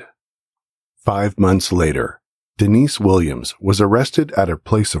declined. 5 months later, Denise Williams was arrested at her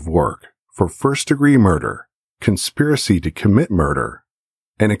place of work for first-degree murder, conspiracy to commit murder,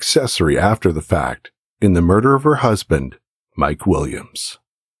 and accessory after the fact in the murder of her husband, Mike Williams.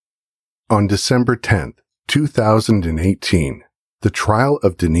 On December 10, 2018, the trial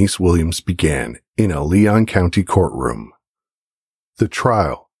of Denise Williams began in a Leon County courtroom. The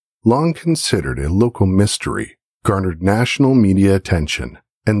trial, long considered a local mystery, garnered national media attention,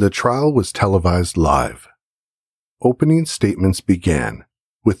 and the trial was televised live. Opening statements began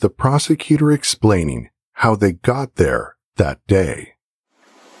with the prosecutor explaining how they got there that day.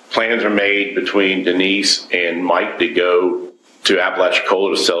 Plans are made between Denise and Mike to go to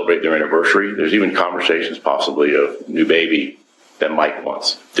Apalachicola to celebrate their anniversary. There's even conversations possibly of new baby that Mike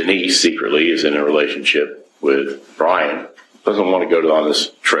wants. Denise secretly is in a relationship with Brian, doesn't want to go on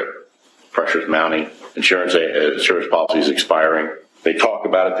this trip. Pressure's mounting, insurance policy is expiring. They talk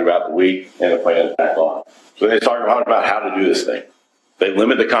about it throughout the week, and the plan is back on. So they start talking about how to do this thing. They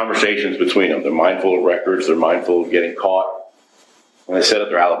limit the conversations between them. They're mindful of records. They're mindful of getting caught. And they set up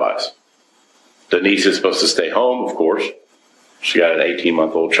their alibis. Denise is supposed to stay home, of course. She got an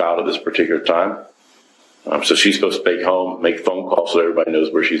 18-month-old child at this particular time. So she's supposed to stay home, make phone calls so everybody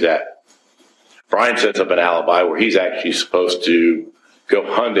knows where she's at. Brian sets up an alibi where he's actually supposed to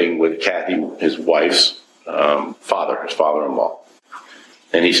go hunting with Kathy, his wife's father, his father-in-law.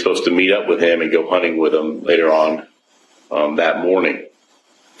 And he's supposed to meet up with him and go hunting with him later on that morning.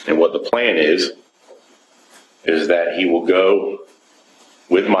 And what the plan is that he will go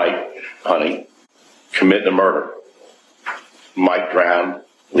with Mike hunting, commit the murder. Mike drown,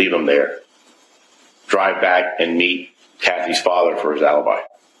 leave him there. Drive back and meet Kathy's father for his alibi.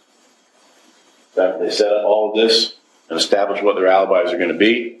 They set up all of this and establish what their alibis are going to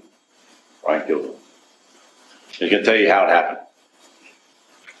be. Brian kills him. He's going to tell you how it happened.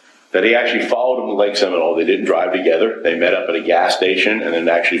 That he actually followed him to Lake Seminole. They didn't drive together. They met up at a gas station and then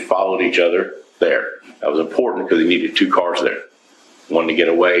actually followed each other there. That was important because he needed 2 cars there. One to get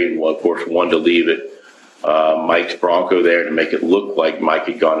away and, of course, one to leave it. Mike's Bronco there to make it look like Mike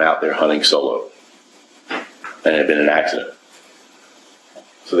had gone out there hunting solo. And it had been an accident.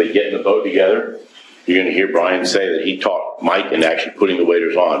 So they get in the boat together. You're going to hear Brian say that he taught Mike in actually putting the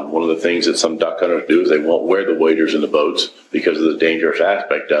waders on. One of the things that some duck hunters do is they won't wear the waders in the boats because of the dangerous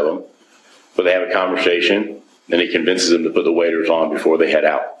aspect of them. But they have a conversation, and he convinces them to put the waders on before they head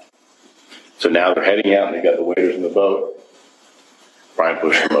out. So now they're heading out, and they've got the waders in the boat. Brian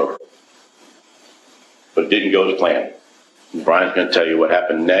pushed them over. But it didn't go as planned. And Brian's going to tell you what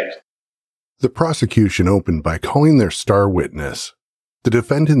happened next. The prosecution opened by calling their star witness, the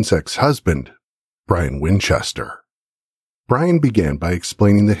defendant's ex-husband, Brian Winchester. Brian began by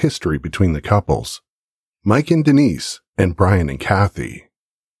explaining the history between the couples, Mike and Denise, and Brian and Kathy.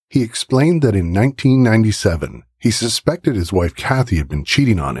 He explained that in 1997, he suspected his wife Kathy had been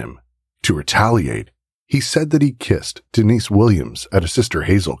cheating on him. To retaliate, he said that he kissed Denise Williams at a Sister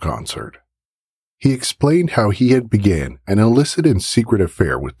Hazel concert. He explained how he had began an illicit and secret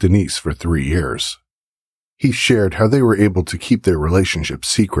affair with Denise for 3 years. He shared how they were able to keep their relationship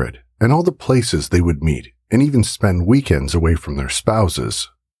secret and all the places they would meet and even spend weekends away from their spouses.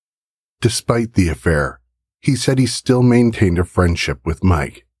 Despite the affair, he said he still maintained a friendship with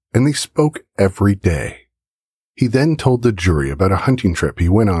Mike, and they spoke every day. He then told the jury about a hunting trip he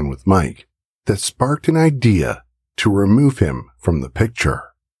went on with Mike that sparked an idea to remove him from the picture.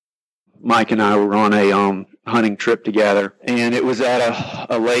 Mike and I were on a hunting trip together, and it was at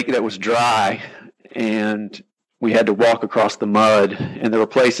a lake that was dry, and we had to walk across the mud, and there were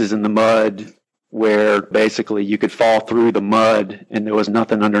places in the mud where basically you could fall through the mud and there was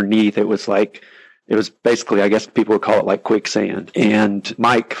nothing underneath. It was basically, I guess people would call it like quicksand. And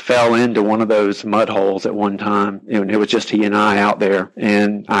Mike fell into one of those mud holes at one time, and it was just he and I out there,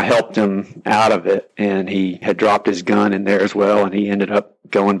 and I helped him out of it, and he had dropped his gun in there as well, and he ended up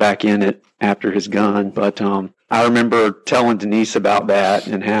going back in it after his gun. But I remember telling Denise about that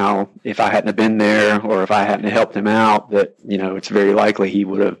and how if I hadn't have been there or if I hadn't helped him out, that, it's very likely he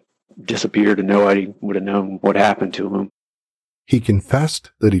would have disappeared and nobody would have known what happened to him. He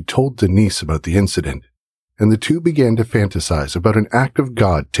confessed that he told Denise about the incident, and the two began to fantasize about an act of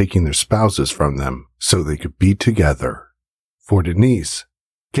God taking their spouses from them so they could be together. For Denise,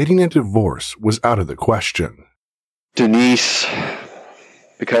 getting a divorce was out of the question. Denise,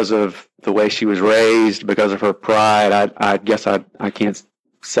 because of the way she was raised, because of her pride, I guess I can't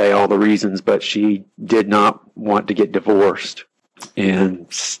say all the reasons, but she did not want to get divorced and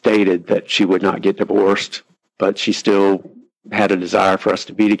stated that she would not get divorced, but she still had a desire for us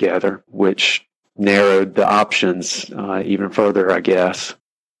to be together, which narrowed the options even further, I guess.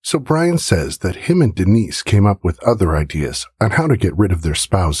 So Brian says that him and Denise came up with other ideas on how to get rid of their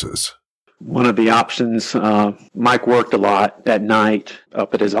spouses. One of the options, Mike worked a lot at night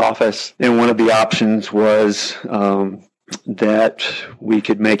up at his office, and one of the options was that we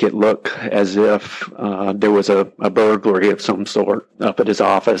could make it look as if there was a burglary of some sort up at his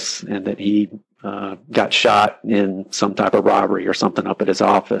office, and that he got shot in some type of robbery or something up at his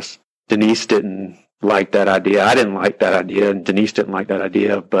office. Denise didn't like that idea. I didn't like that idea, and Denise didn't like that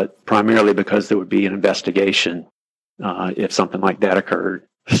idea, but primarily because there would be an investigation if something like that occurred.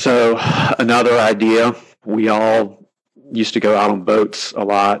 So another idea, we all used to go out on boats a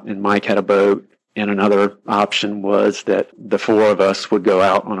lot, and Mike had a boat. And another option was that the four of us would go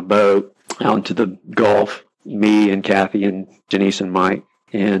out on a boat out into the Gulf, me and Kathy and Denise and Mike.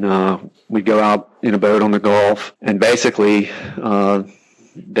 And we'd go out in a boat on the Gulf. And basically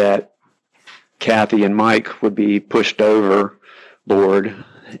that Kathy and Mike would be pushed overboard,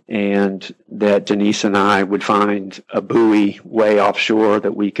 and that Denise and I would find a buoy way offshore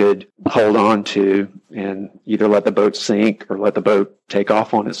that we could hold on to and either let the boat sink or let the boat take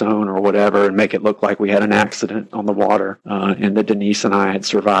off on its own or whatever, and make it look like we had an accident on the water, and that Denise and I had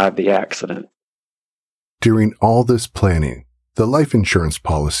survived the accident. During all this planning, the life insurance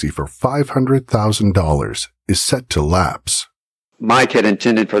policy for $500,000 is set to lapse. Mike had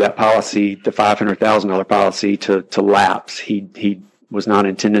intended for that policy, the $500,000 policy, to lapse. He was not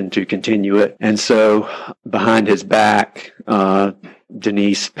intending to continue it. And so behind his back,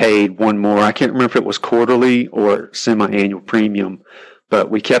 Denise paid one more. I can't remember if it was quarterly or semi-annual premium, but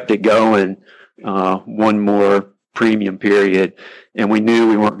we kept it going one more premium period. And we knew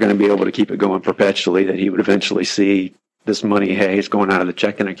we weren't going to be able to keep it going perpetually, that he would eventually see this money, hey, it's going out of the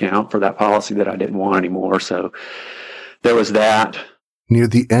checking account for that policy that I didn't want anymore. So there was that. Near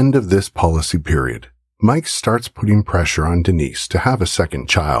the end of this policy period, Mike starts putting pressure on Denise to have a second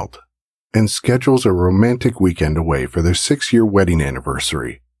child and schedules a romantic weekend away for their 6-year wedding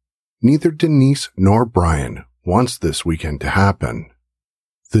anniversary. Neither Denise nor Brian wants this weekend to happen.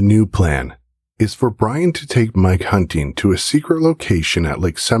 The new plan is for Brian to take Mike hunting to a secret location at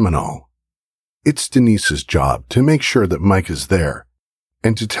Lake Seminole. It's Denise's job to make sure that Mike is there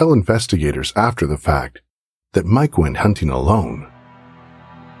and to tell investigators after the fact that Mike went hunting alone.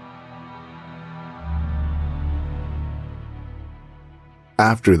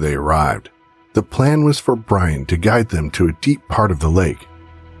 After they arrived, the plan was for Brian to guide them to a deep part of the lake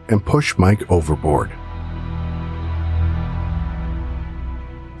and push Mike overboard.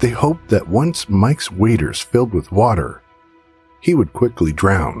 They hoped that once Mike's waders filled with water, he would quickly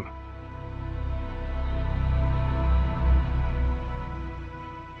drown.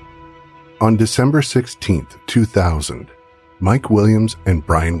 On December 16, 2000, Mike Williams and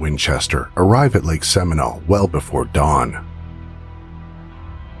Brian Winchester arrive at Lake Seminole well before dawn.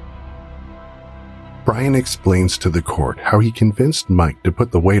 Brian explains to the court how he convinced Mike to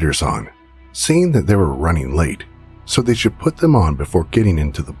put the waders on, saying that they were running late, so they should put them on before getting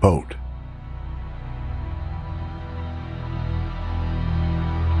into the boat.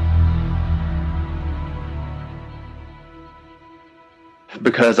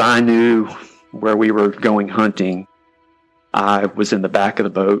 Because I knew where we were going hunting, I was in the back of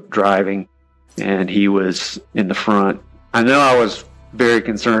the boat driving, and he was in the front. I know I was very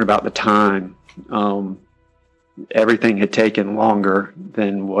concerned about the time. Everything had taken longer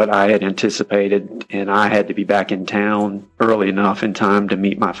than what I had anticipated, and I had to be back in town early enough in time to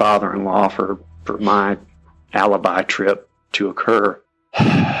meet my father-in-law for my alibi trip to occur.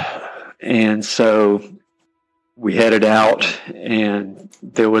 And so we headed out, and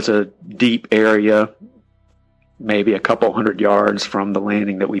there was a deep area, maybe a couple hundred yards from the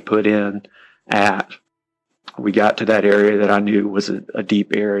landing that we put in at. We got to that area that I knew was a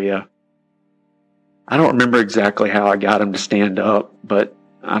deep area. I don't remember exactly how I got him to stand up, but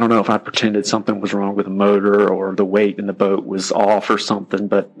I don't know if I pretended something was wrong with the motor or the weight in the boat was off or something,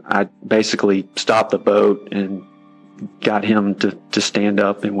 but I basically stopped the boat and got him to stand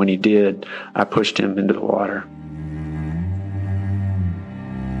up, and when he did, I pushed him into the water.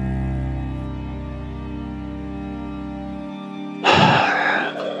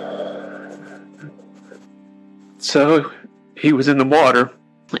 So he was in the water,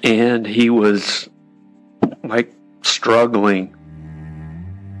 and he was like struggling.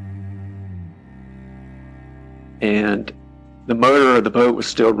 And the motor of the boat was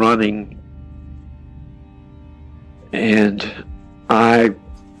still running. And I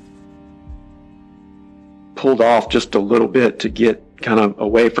pulled off just a little bit to get kind of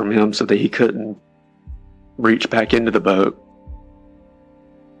away from him so that he couldn't reach back into the boat.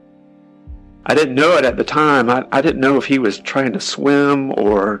 I didn't know it at the time. I didn't know if he was trying to swim,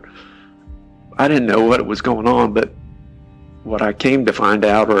 or I didn't know what was going on, but what I came to find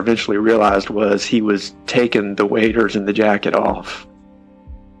out, or eventually realized, was he was taking the waders and the jacket off.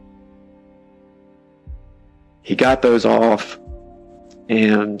 He got those off,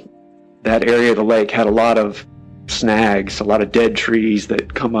 and that area of the lake had a lot of snags, a lot of dead trees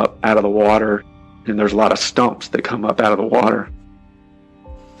that come up out of the water, and there's a lot of stumps that come up out of the water.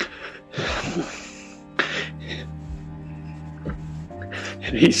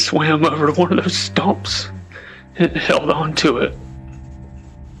 And he swam over to one of those stumps and held on to it.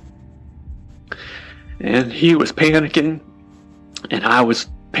 And he was panicking, and I was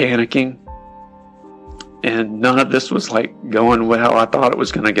panicking, and none of this was going well I thought it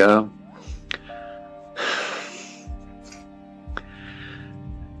was going to go.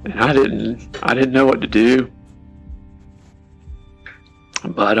 And I didn't know what to do.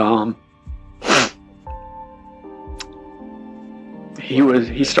 But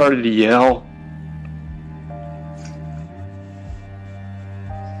he started to yell.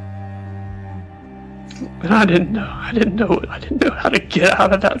 And I didn't know how to get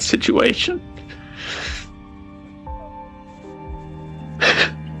out of that situation.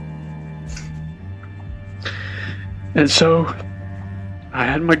 And so I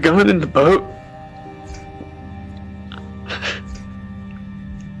had my gun in the boat.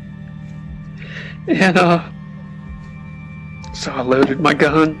 And so I loaded my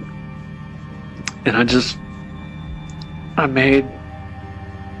gun, and I made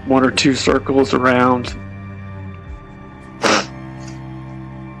 1 or 2 circles around,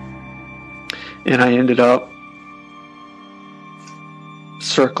 and I ended up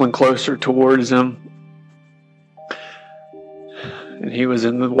circling closer towards him, and he was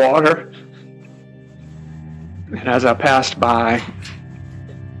in the water, and as I passed by,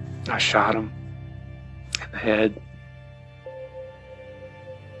 I shot him in the head.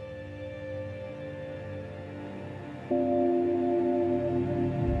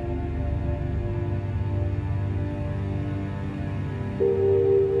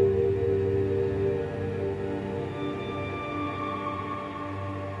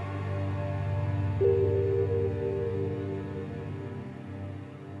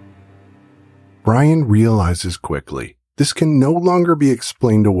 Brian realizes quickly this can no longer be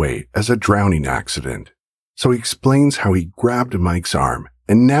explained away as a drowning accident, so he explains how he grabbed Mike's arm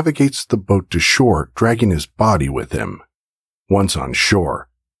and navigates the boat to shore, dragging his body with him. Once on shore,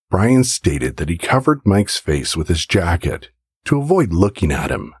 Brian stated that he covered Mike's face with his jacket to avoid looking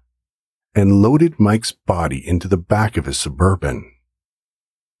at him, and loaded Mike's body into the back of his Suburban.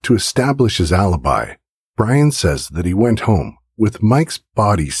 To establish his alibi, Brian says that he went home with Mike's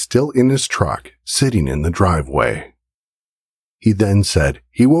body still in his truck, sitting in the driveway. He then said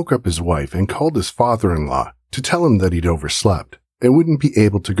he woke up his wife and called his father-in-law to tell him that he'd overslept and wouldn't be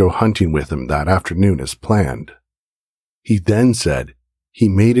able to go hunting with him that afternoon as planned. He then said he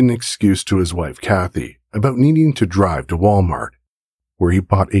made an excuse to his wife Kathy about needing to drive to Walmart, where he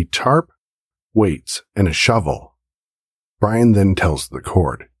bought a tarp, weights, and a shovel. Brian then tells the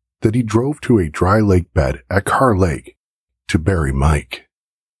court that he drove to a dry lake bed at Carr Lake to bury Mike.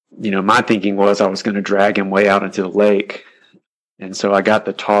 My thinking was I was going to drag him way out into the lake. And so I got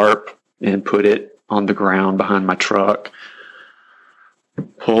the tarp and put it on the ground behind my truck,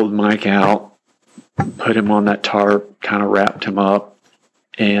 pulled Mike out, put him on that tarp, kind of wrapped him up.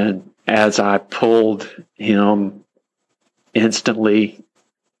 And as I pulled him, instantly,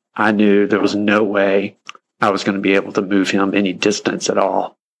 I knew there was no way I was going to be able to move him any distance at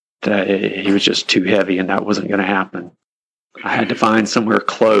all. That he was just too heavy, and that wasn't going to happen. I had to find somewhere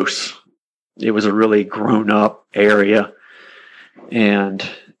close. It was a really grown-up area. And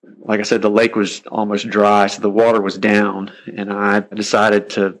like I said, the lake was almost dry, so the water was down. And I decided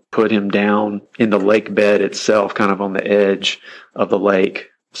to put him down in the lake bed itself, kind of on the edge of the lake,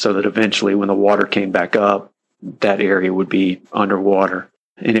 so that eventually when the water came back up, that area would be underwater.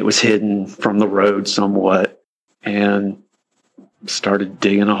 And it was hidden from the road somewhat, and started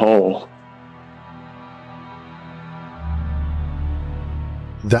digging a hole.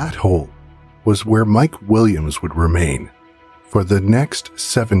 That hole was where Mike Williams would remain for the next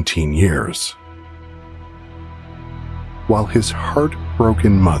 17 years. While his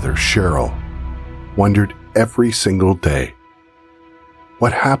heartbroken mother, Cheryl, wondered every single day.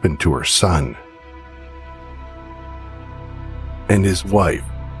 What happened to her son? And his wife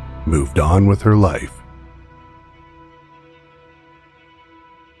moved on with her life.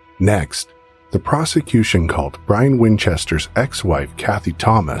 Next, the prosecution called Brian Winchester's ex-wife, Kathy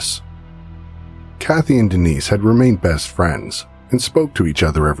Thomas. Kathy and Denise had remained best friends and spoke to each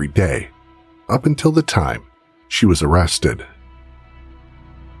other every day, up until the time she was arrested.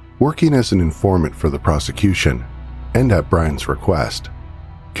 Working as an informant for the prosecution, and at Brian's request,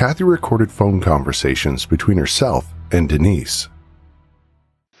 Kathy recorded phone conversations between herself and Denise.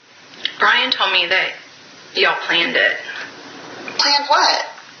 Brian told me that y'all planned it. Planned what?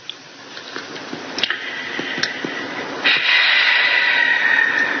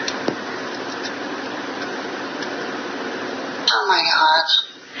 Oh my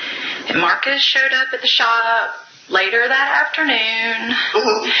gosh. And Marcus showed up at the shop later that afternoon,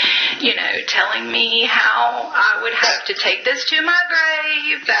 telling me how I would have to take this to my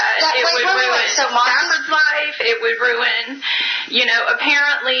grave, that it would ruin Stafford's life, it would ruin,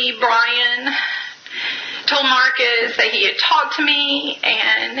 apparently Brian told Marcus that he had talked to me,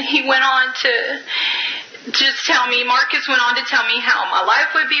 and he went on to Marcus went on to tell me how my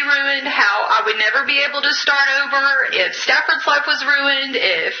life would be ruined, how I would never be able to start over, if Stafford's life was ruined,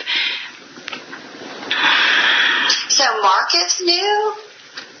 So Marcus knew?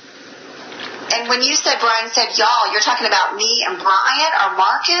 And when you said Brian said y'all, you're talking about me and Brian or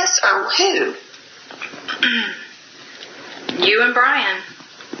Marcus or who? You and Brian.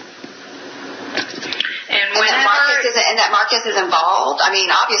 And that Marcus is involved? I mean,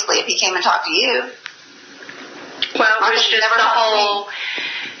 obviously, if he came and talked to you. Well, it was just the whole,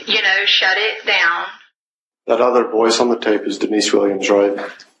 shut it down. That other voice on the tape is Denise Williams, right?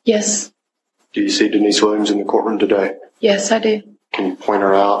 Yes. Do you see Denise Williams in the courtroom today? Yes, I do. Can you point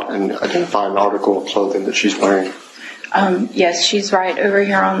her out and identify an article of clothing that she's wearing? Yes, she's right over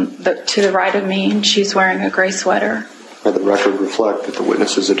here to the right of me, and she's wearing a gray sweater. May the record reflect that the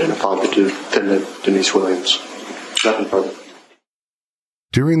witnesses identified the defendant, Denise Williams. Nothing further.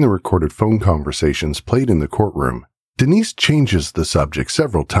 During the recorded phone conversations played in the courtroom, Denise changes the subject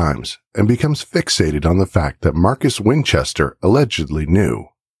several times and becomes fixated on the fact that Marcus Winchester allegedly knew,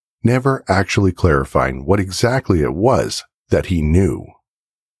 never actually clarifying what exactly it was that he knew.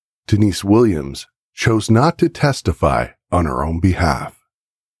 Denise Williams chose not to testify on her own behalf.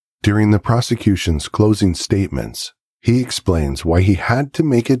 During the prosecution's closing statements, he explains why he had to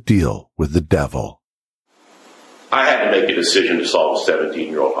make a deal with the devil. I had to make a decision to solve a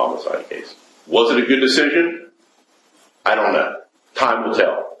 17-year-old homicide case. Was it a good decision? I don't know. Time will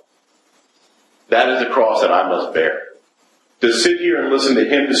tell. That is the cross that I must bear. To sit here and listen to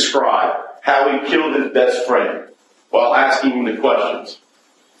him describe how he killed his best friend while asking him the questions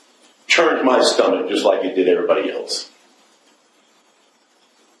churned my stomach just like it did everybody else.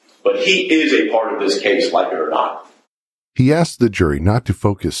 But he is a part of this case, like it or not. He asked the jury not to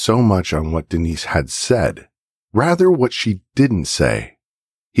focus so much on what Denise had said, rather what she didn't say.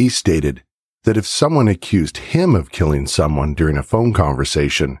 He stated that if someone accused him of killing someone during a phone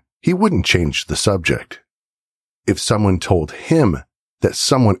conversation, he wouldn't change the subject. If someone told him that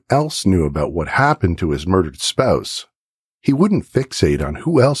someone else knew about what happened to his murdered spouse, he wouldn't fixate on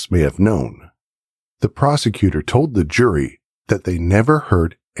who else may have known. The prosecutor told the jury that they never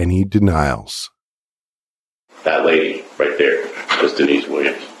heard any denials. That lady right there, Miss Denise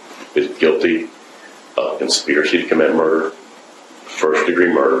Williams, is guilty of conspiracy to commit murder,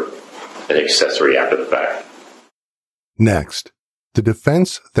 first-degree murder, and accessory after the fact. Next, the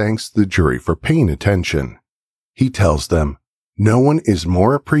defense thanks the jury for paying attention. He tells them no one is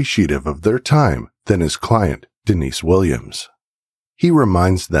more appreciative of their time than his client, Denise Williams. He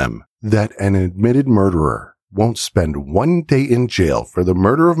reminds them that an admitted murderer won't spend one day in jail for the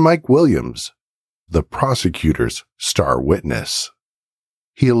murder of Mike Williams, the prosecutor's star witness.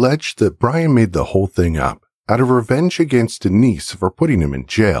 He alleged that Brian made the whole thing up out of revenge against Denise for putting him in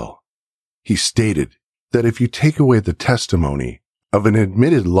jail. He stated that if you take away the testimony of an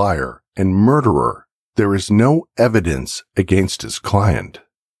admitted liar and murderer, there is no evidence against his client.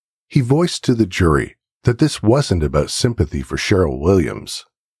 He voiced to the jury that this wasn't about sympathy for Cheryl Williams,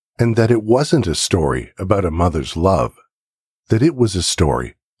 and that it wasn't a story about a mother's love, that it was a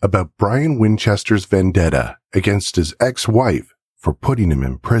story about Brian Winchester's vendetta against his ex-wife for putting him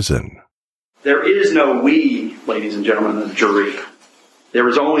in prison. There is no we, ladies and gentlemen of the jury. There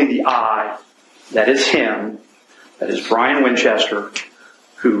is only the I, that is him, that is Brian Winchester,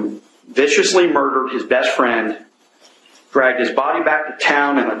 who viciously murdered his best friend, dragged his body back to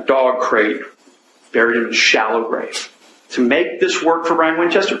town in a dog crate, buried him in a shallow grave. to make this work for Brian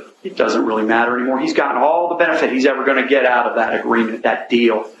Winchester, it doesn't really matter anymore. He's gotten all the benefit he's ever going to get out of that agreement, that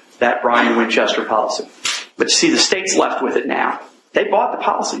deal, that Brian Winchester policy. But you see, the state's left with it now. They bought the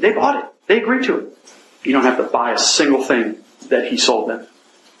policy. They bought it. They agreed to it. You don't have to buy a single thing that he sold them.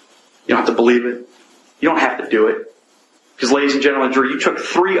 You don't have to believe it. You don't have to do it. Because, ladies and gentlemen, jury, you took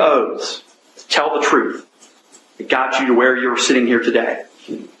 3 oaths to tell the truth. It got you to where you're sitting here today.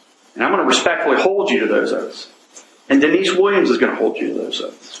 And I'm going to respectfully hold you to those oaths. And Denise Williams is going to hold you to those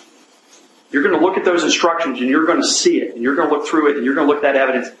oaths. You're going to look at those instructions and you're going to see it. And you're going to look through it and you're going to look at that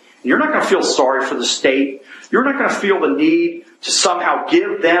evidence. And you're not going to feel sorry for the state. You're not going to feel the need to somehow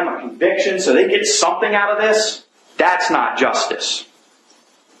give them a conviction so they get something out of this. That's not justice.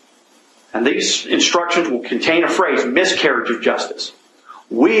 And these instructions will contain a phrase, miscarriage of justice.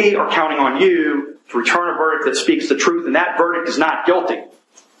 We are counting on you to return a verdict that speaks the truth, and that verdict is not guilty.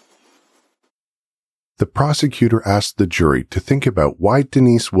 The prosecutor asked the jury to think about why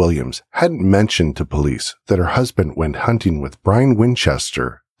Denise Williams hadn't mentioned to police that her husband went hunting with Brian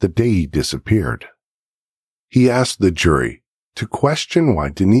Winchester the day he disappeared. He asked the jury to question why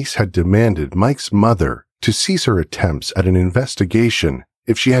Denise had demanded Mike's mother to cease her attempts at an investigation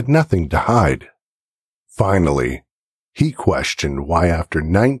if she had nothing to hide. Finally, he questioned why after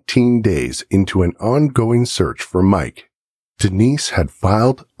 19 days into an ongoing search for Mike, Denise had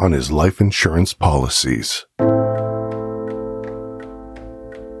filed on his life insurance policies.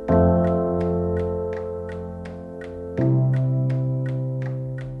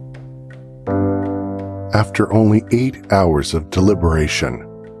 After only 8 hours of deliberation,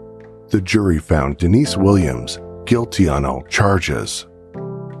 the jury found Denise Williams guilty on all charges.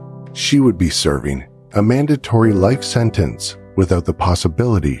 She would be serving a mandatory life sentence without the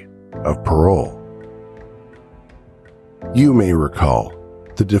possibility of parole. You may recall,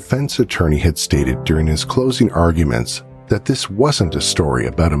 the defense attorney had stated during his closing arguments that this wasn't a story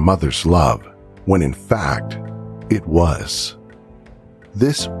about a mother's love, when in fact, it was.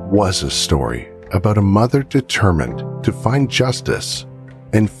 This was a story about a mother determined to find justice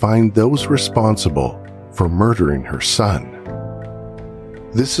and find those responsible for murdering her son.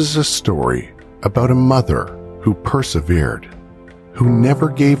 This is a story about a mother who persevered, who never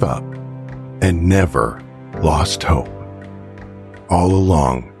gave up, and never lost hope. All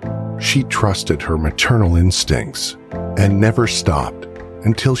along, she trusted her maternal instincts and never stopped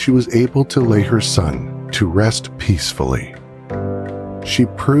until she was able to lay her son to rest peacefully. She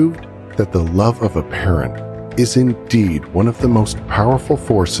proved that the love of a parent is indeed one of the most powerful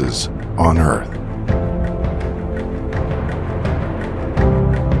forces on earth.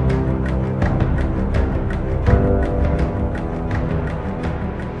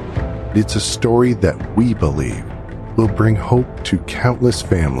 It's a story that we believe will bring hope to countless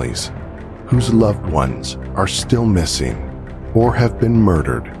families whose loved ones are still missing or have been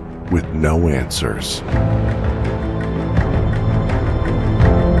murdered with no answers.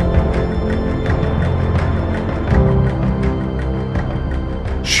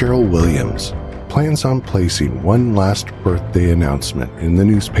 Cheryl Williams plans on placing one last birthday announcement in the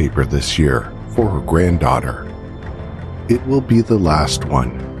newspaper this year for her granddaughter. It will be the last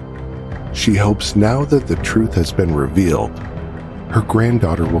one. She hopes now that the truth has been revealed, her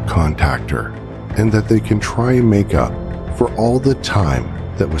granddaughter will contact her and that they can try and make up for all the time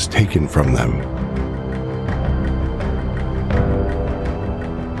that was taken from them.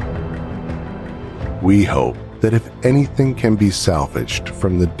 We hope that if anything can be salvaged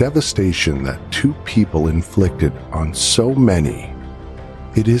from the devastation that 2 people inflicted on so many,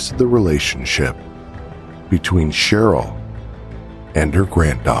 it is the relationship between Cheryl and her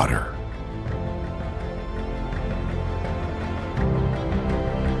granddaughter.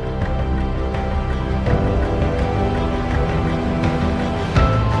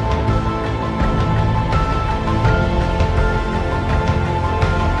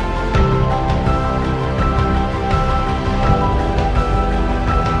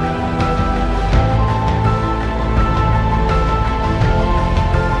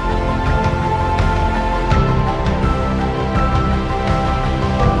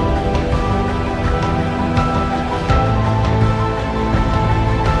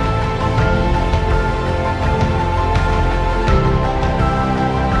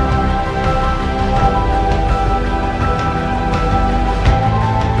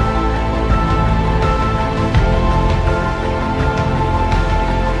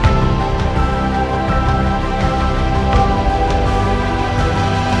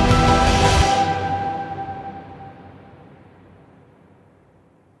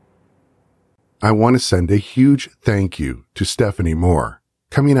 I want to send a huge thank you to Stephanie Moore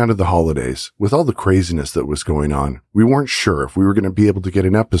Coming out of the holidays, with all the craziness that was going on, we weren't sure if we were going to be able to get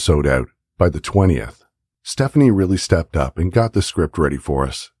an episode out by the 20th. Stephanie really stepped up and got the script ready for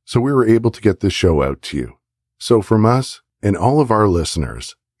us, so we were able to get this show out to you. So from us and all of our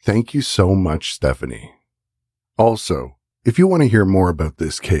listeners, thank you so much, Stephanie. Also, if you want to hear more about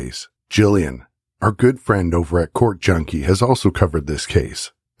this case, Jillian, our good friend over at Court Junkie, has also covered this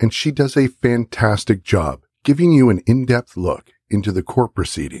case, and she does a fantastic job giving you an in-depth look into the court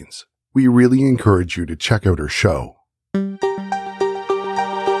proceedings. We really encourage you to check out her show.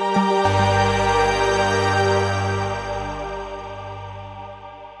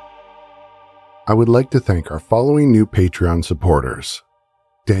 I would like to thank our following new Patreon supporters: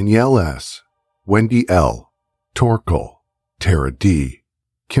 Danielle S., Wendy L., Torkel, Tara D.,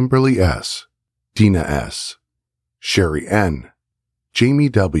 Kimberly S., Dina S., Sherry N., Jamie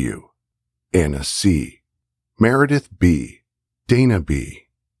W., Anna C., Meredith B., Dana B.,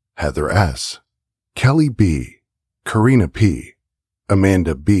 Heather S., Kelly B., Karina P.,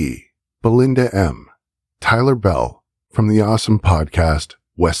 Amanda B., Belinda M., Tyler Bell from the awesome podcast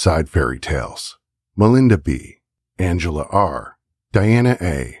West Side Fairy Tales, Melinda B., Angela R., Diana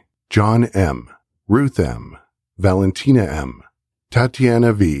A., John M., Ruth M., Valentina M.,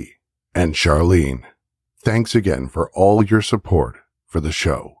 Tatiana V., and Charlene. Thanks again for all your support for the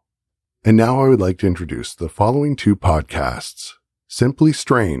show. And now I would like to introduce the following two podcasts. Simply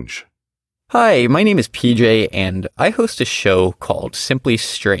Strange. Hi, my name is PJ, and I host a show called Simply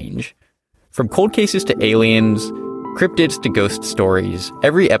Strange. From cold cases to aliens, cryptids to ghost stories,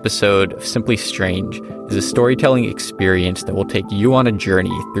 every episode of Simply Strange is a storytelling experience that will take you on a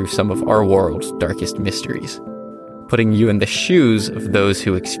journey through some of our world's darkest mysteries, putting you in the shoes of those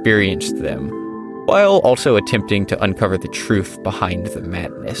who experienced them, while also attempting to uncover the truth behind the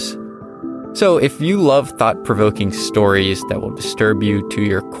madness. So if you love thought-provoking stories that will disturb you to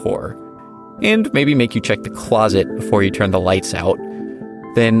your core, and maybe make you check the closet before you turn the lights out,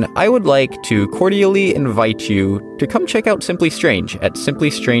 then I would like to cordially invite you to come check out Simply Strange at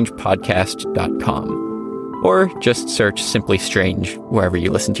simplystrangepodcast.com, or just search Simply Strange wherever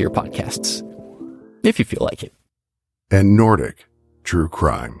you listen to your podcasts, if you feel like it. And Nordic True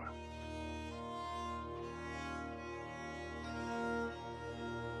Crime.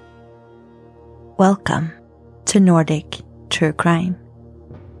 Welcome to Nordic True Crime.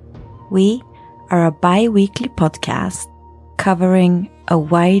 We are a bi-weekly podcast covering a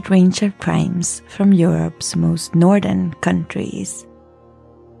wide range of crimes from Europe's most northern countries.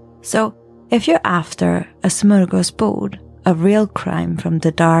 So, if you're after a smorgasbord of real crime from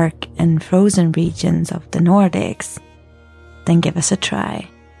the dark and frozen regions of the Nordics, then give us a try.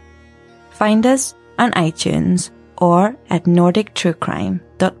 Find us on iTunes or at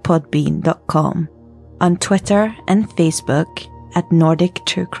nordictruecrime.podbean.com, on Twitter and Facebook at Nordic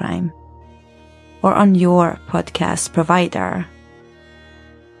True Crime, or on your podcast provider.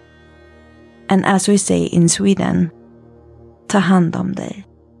 And as we say in Sweden, ta hand om dig.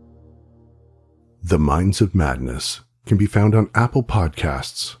 The Minds of Madness can be found on Apple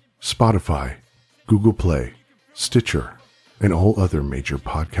Podcasts, Spotify, Google Play, Stitcher, and all other major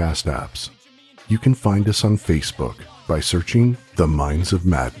podcast apps. You can find us on Facebook by searching The Minds of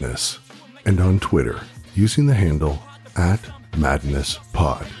Madness, and on Twitter using the handle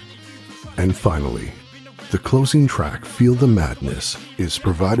 @MadnessPod. And finally, the closing track, Feel the Madness, is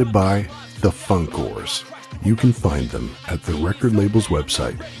provided by The Funkors. You can find them at the record label's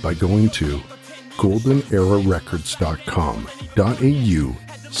website by going to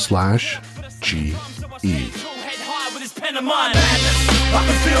goldenerarecords.com.au/GE. I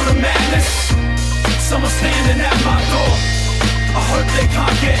can feel the madness. Someone standing at my door. I hope they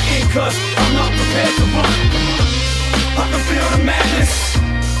can't get in, cause I'm not prepared to run. I can feel the madness.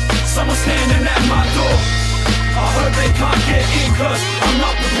 Someone standing at my door.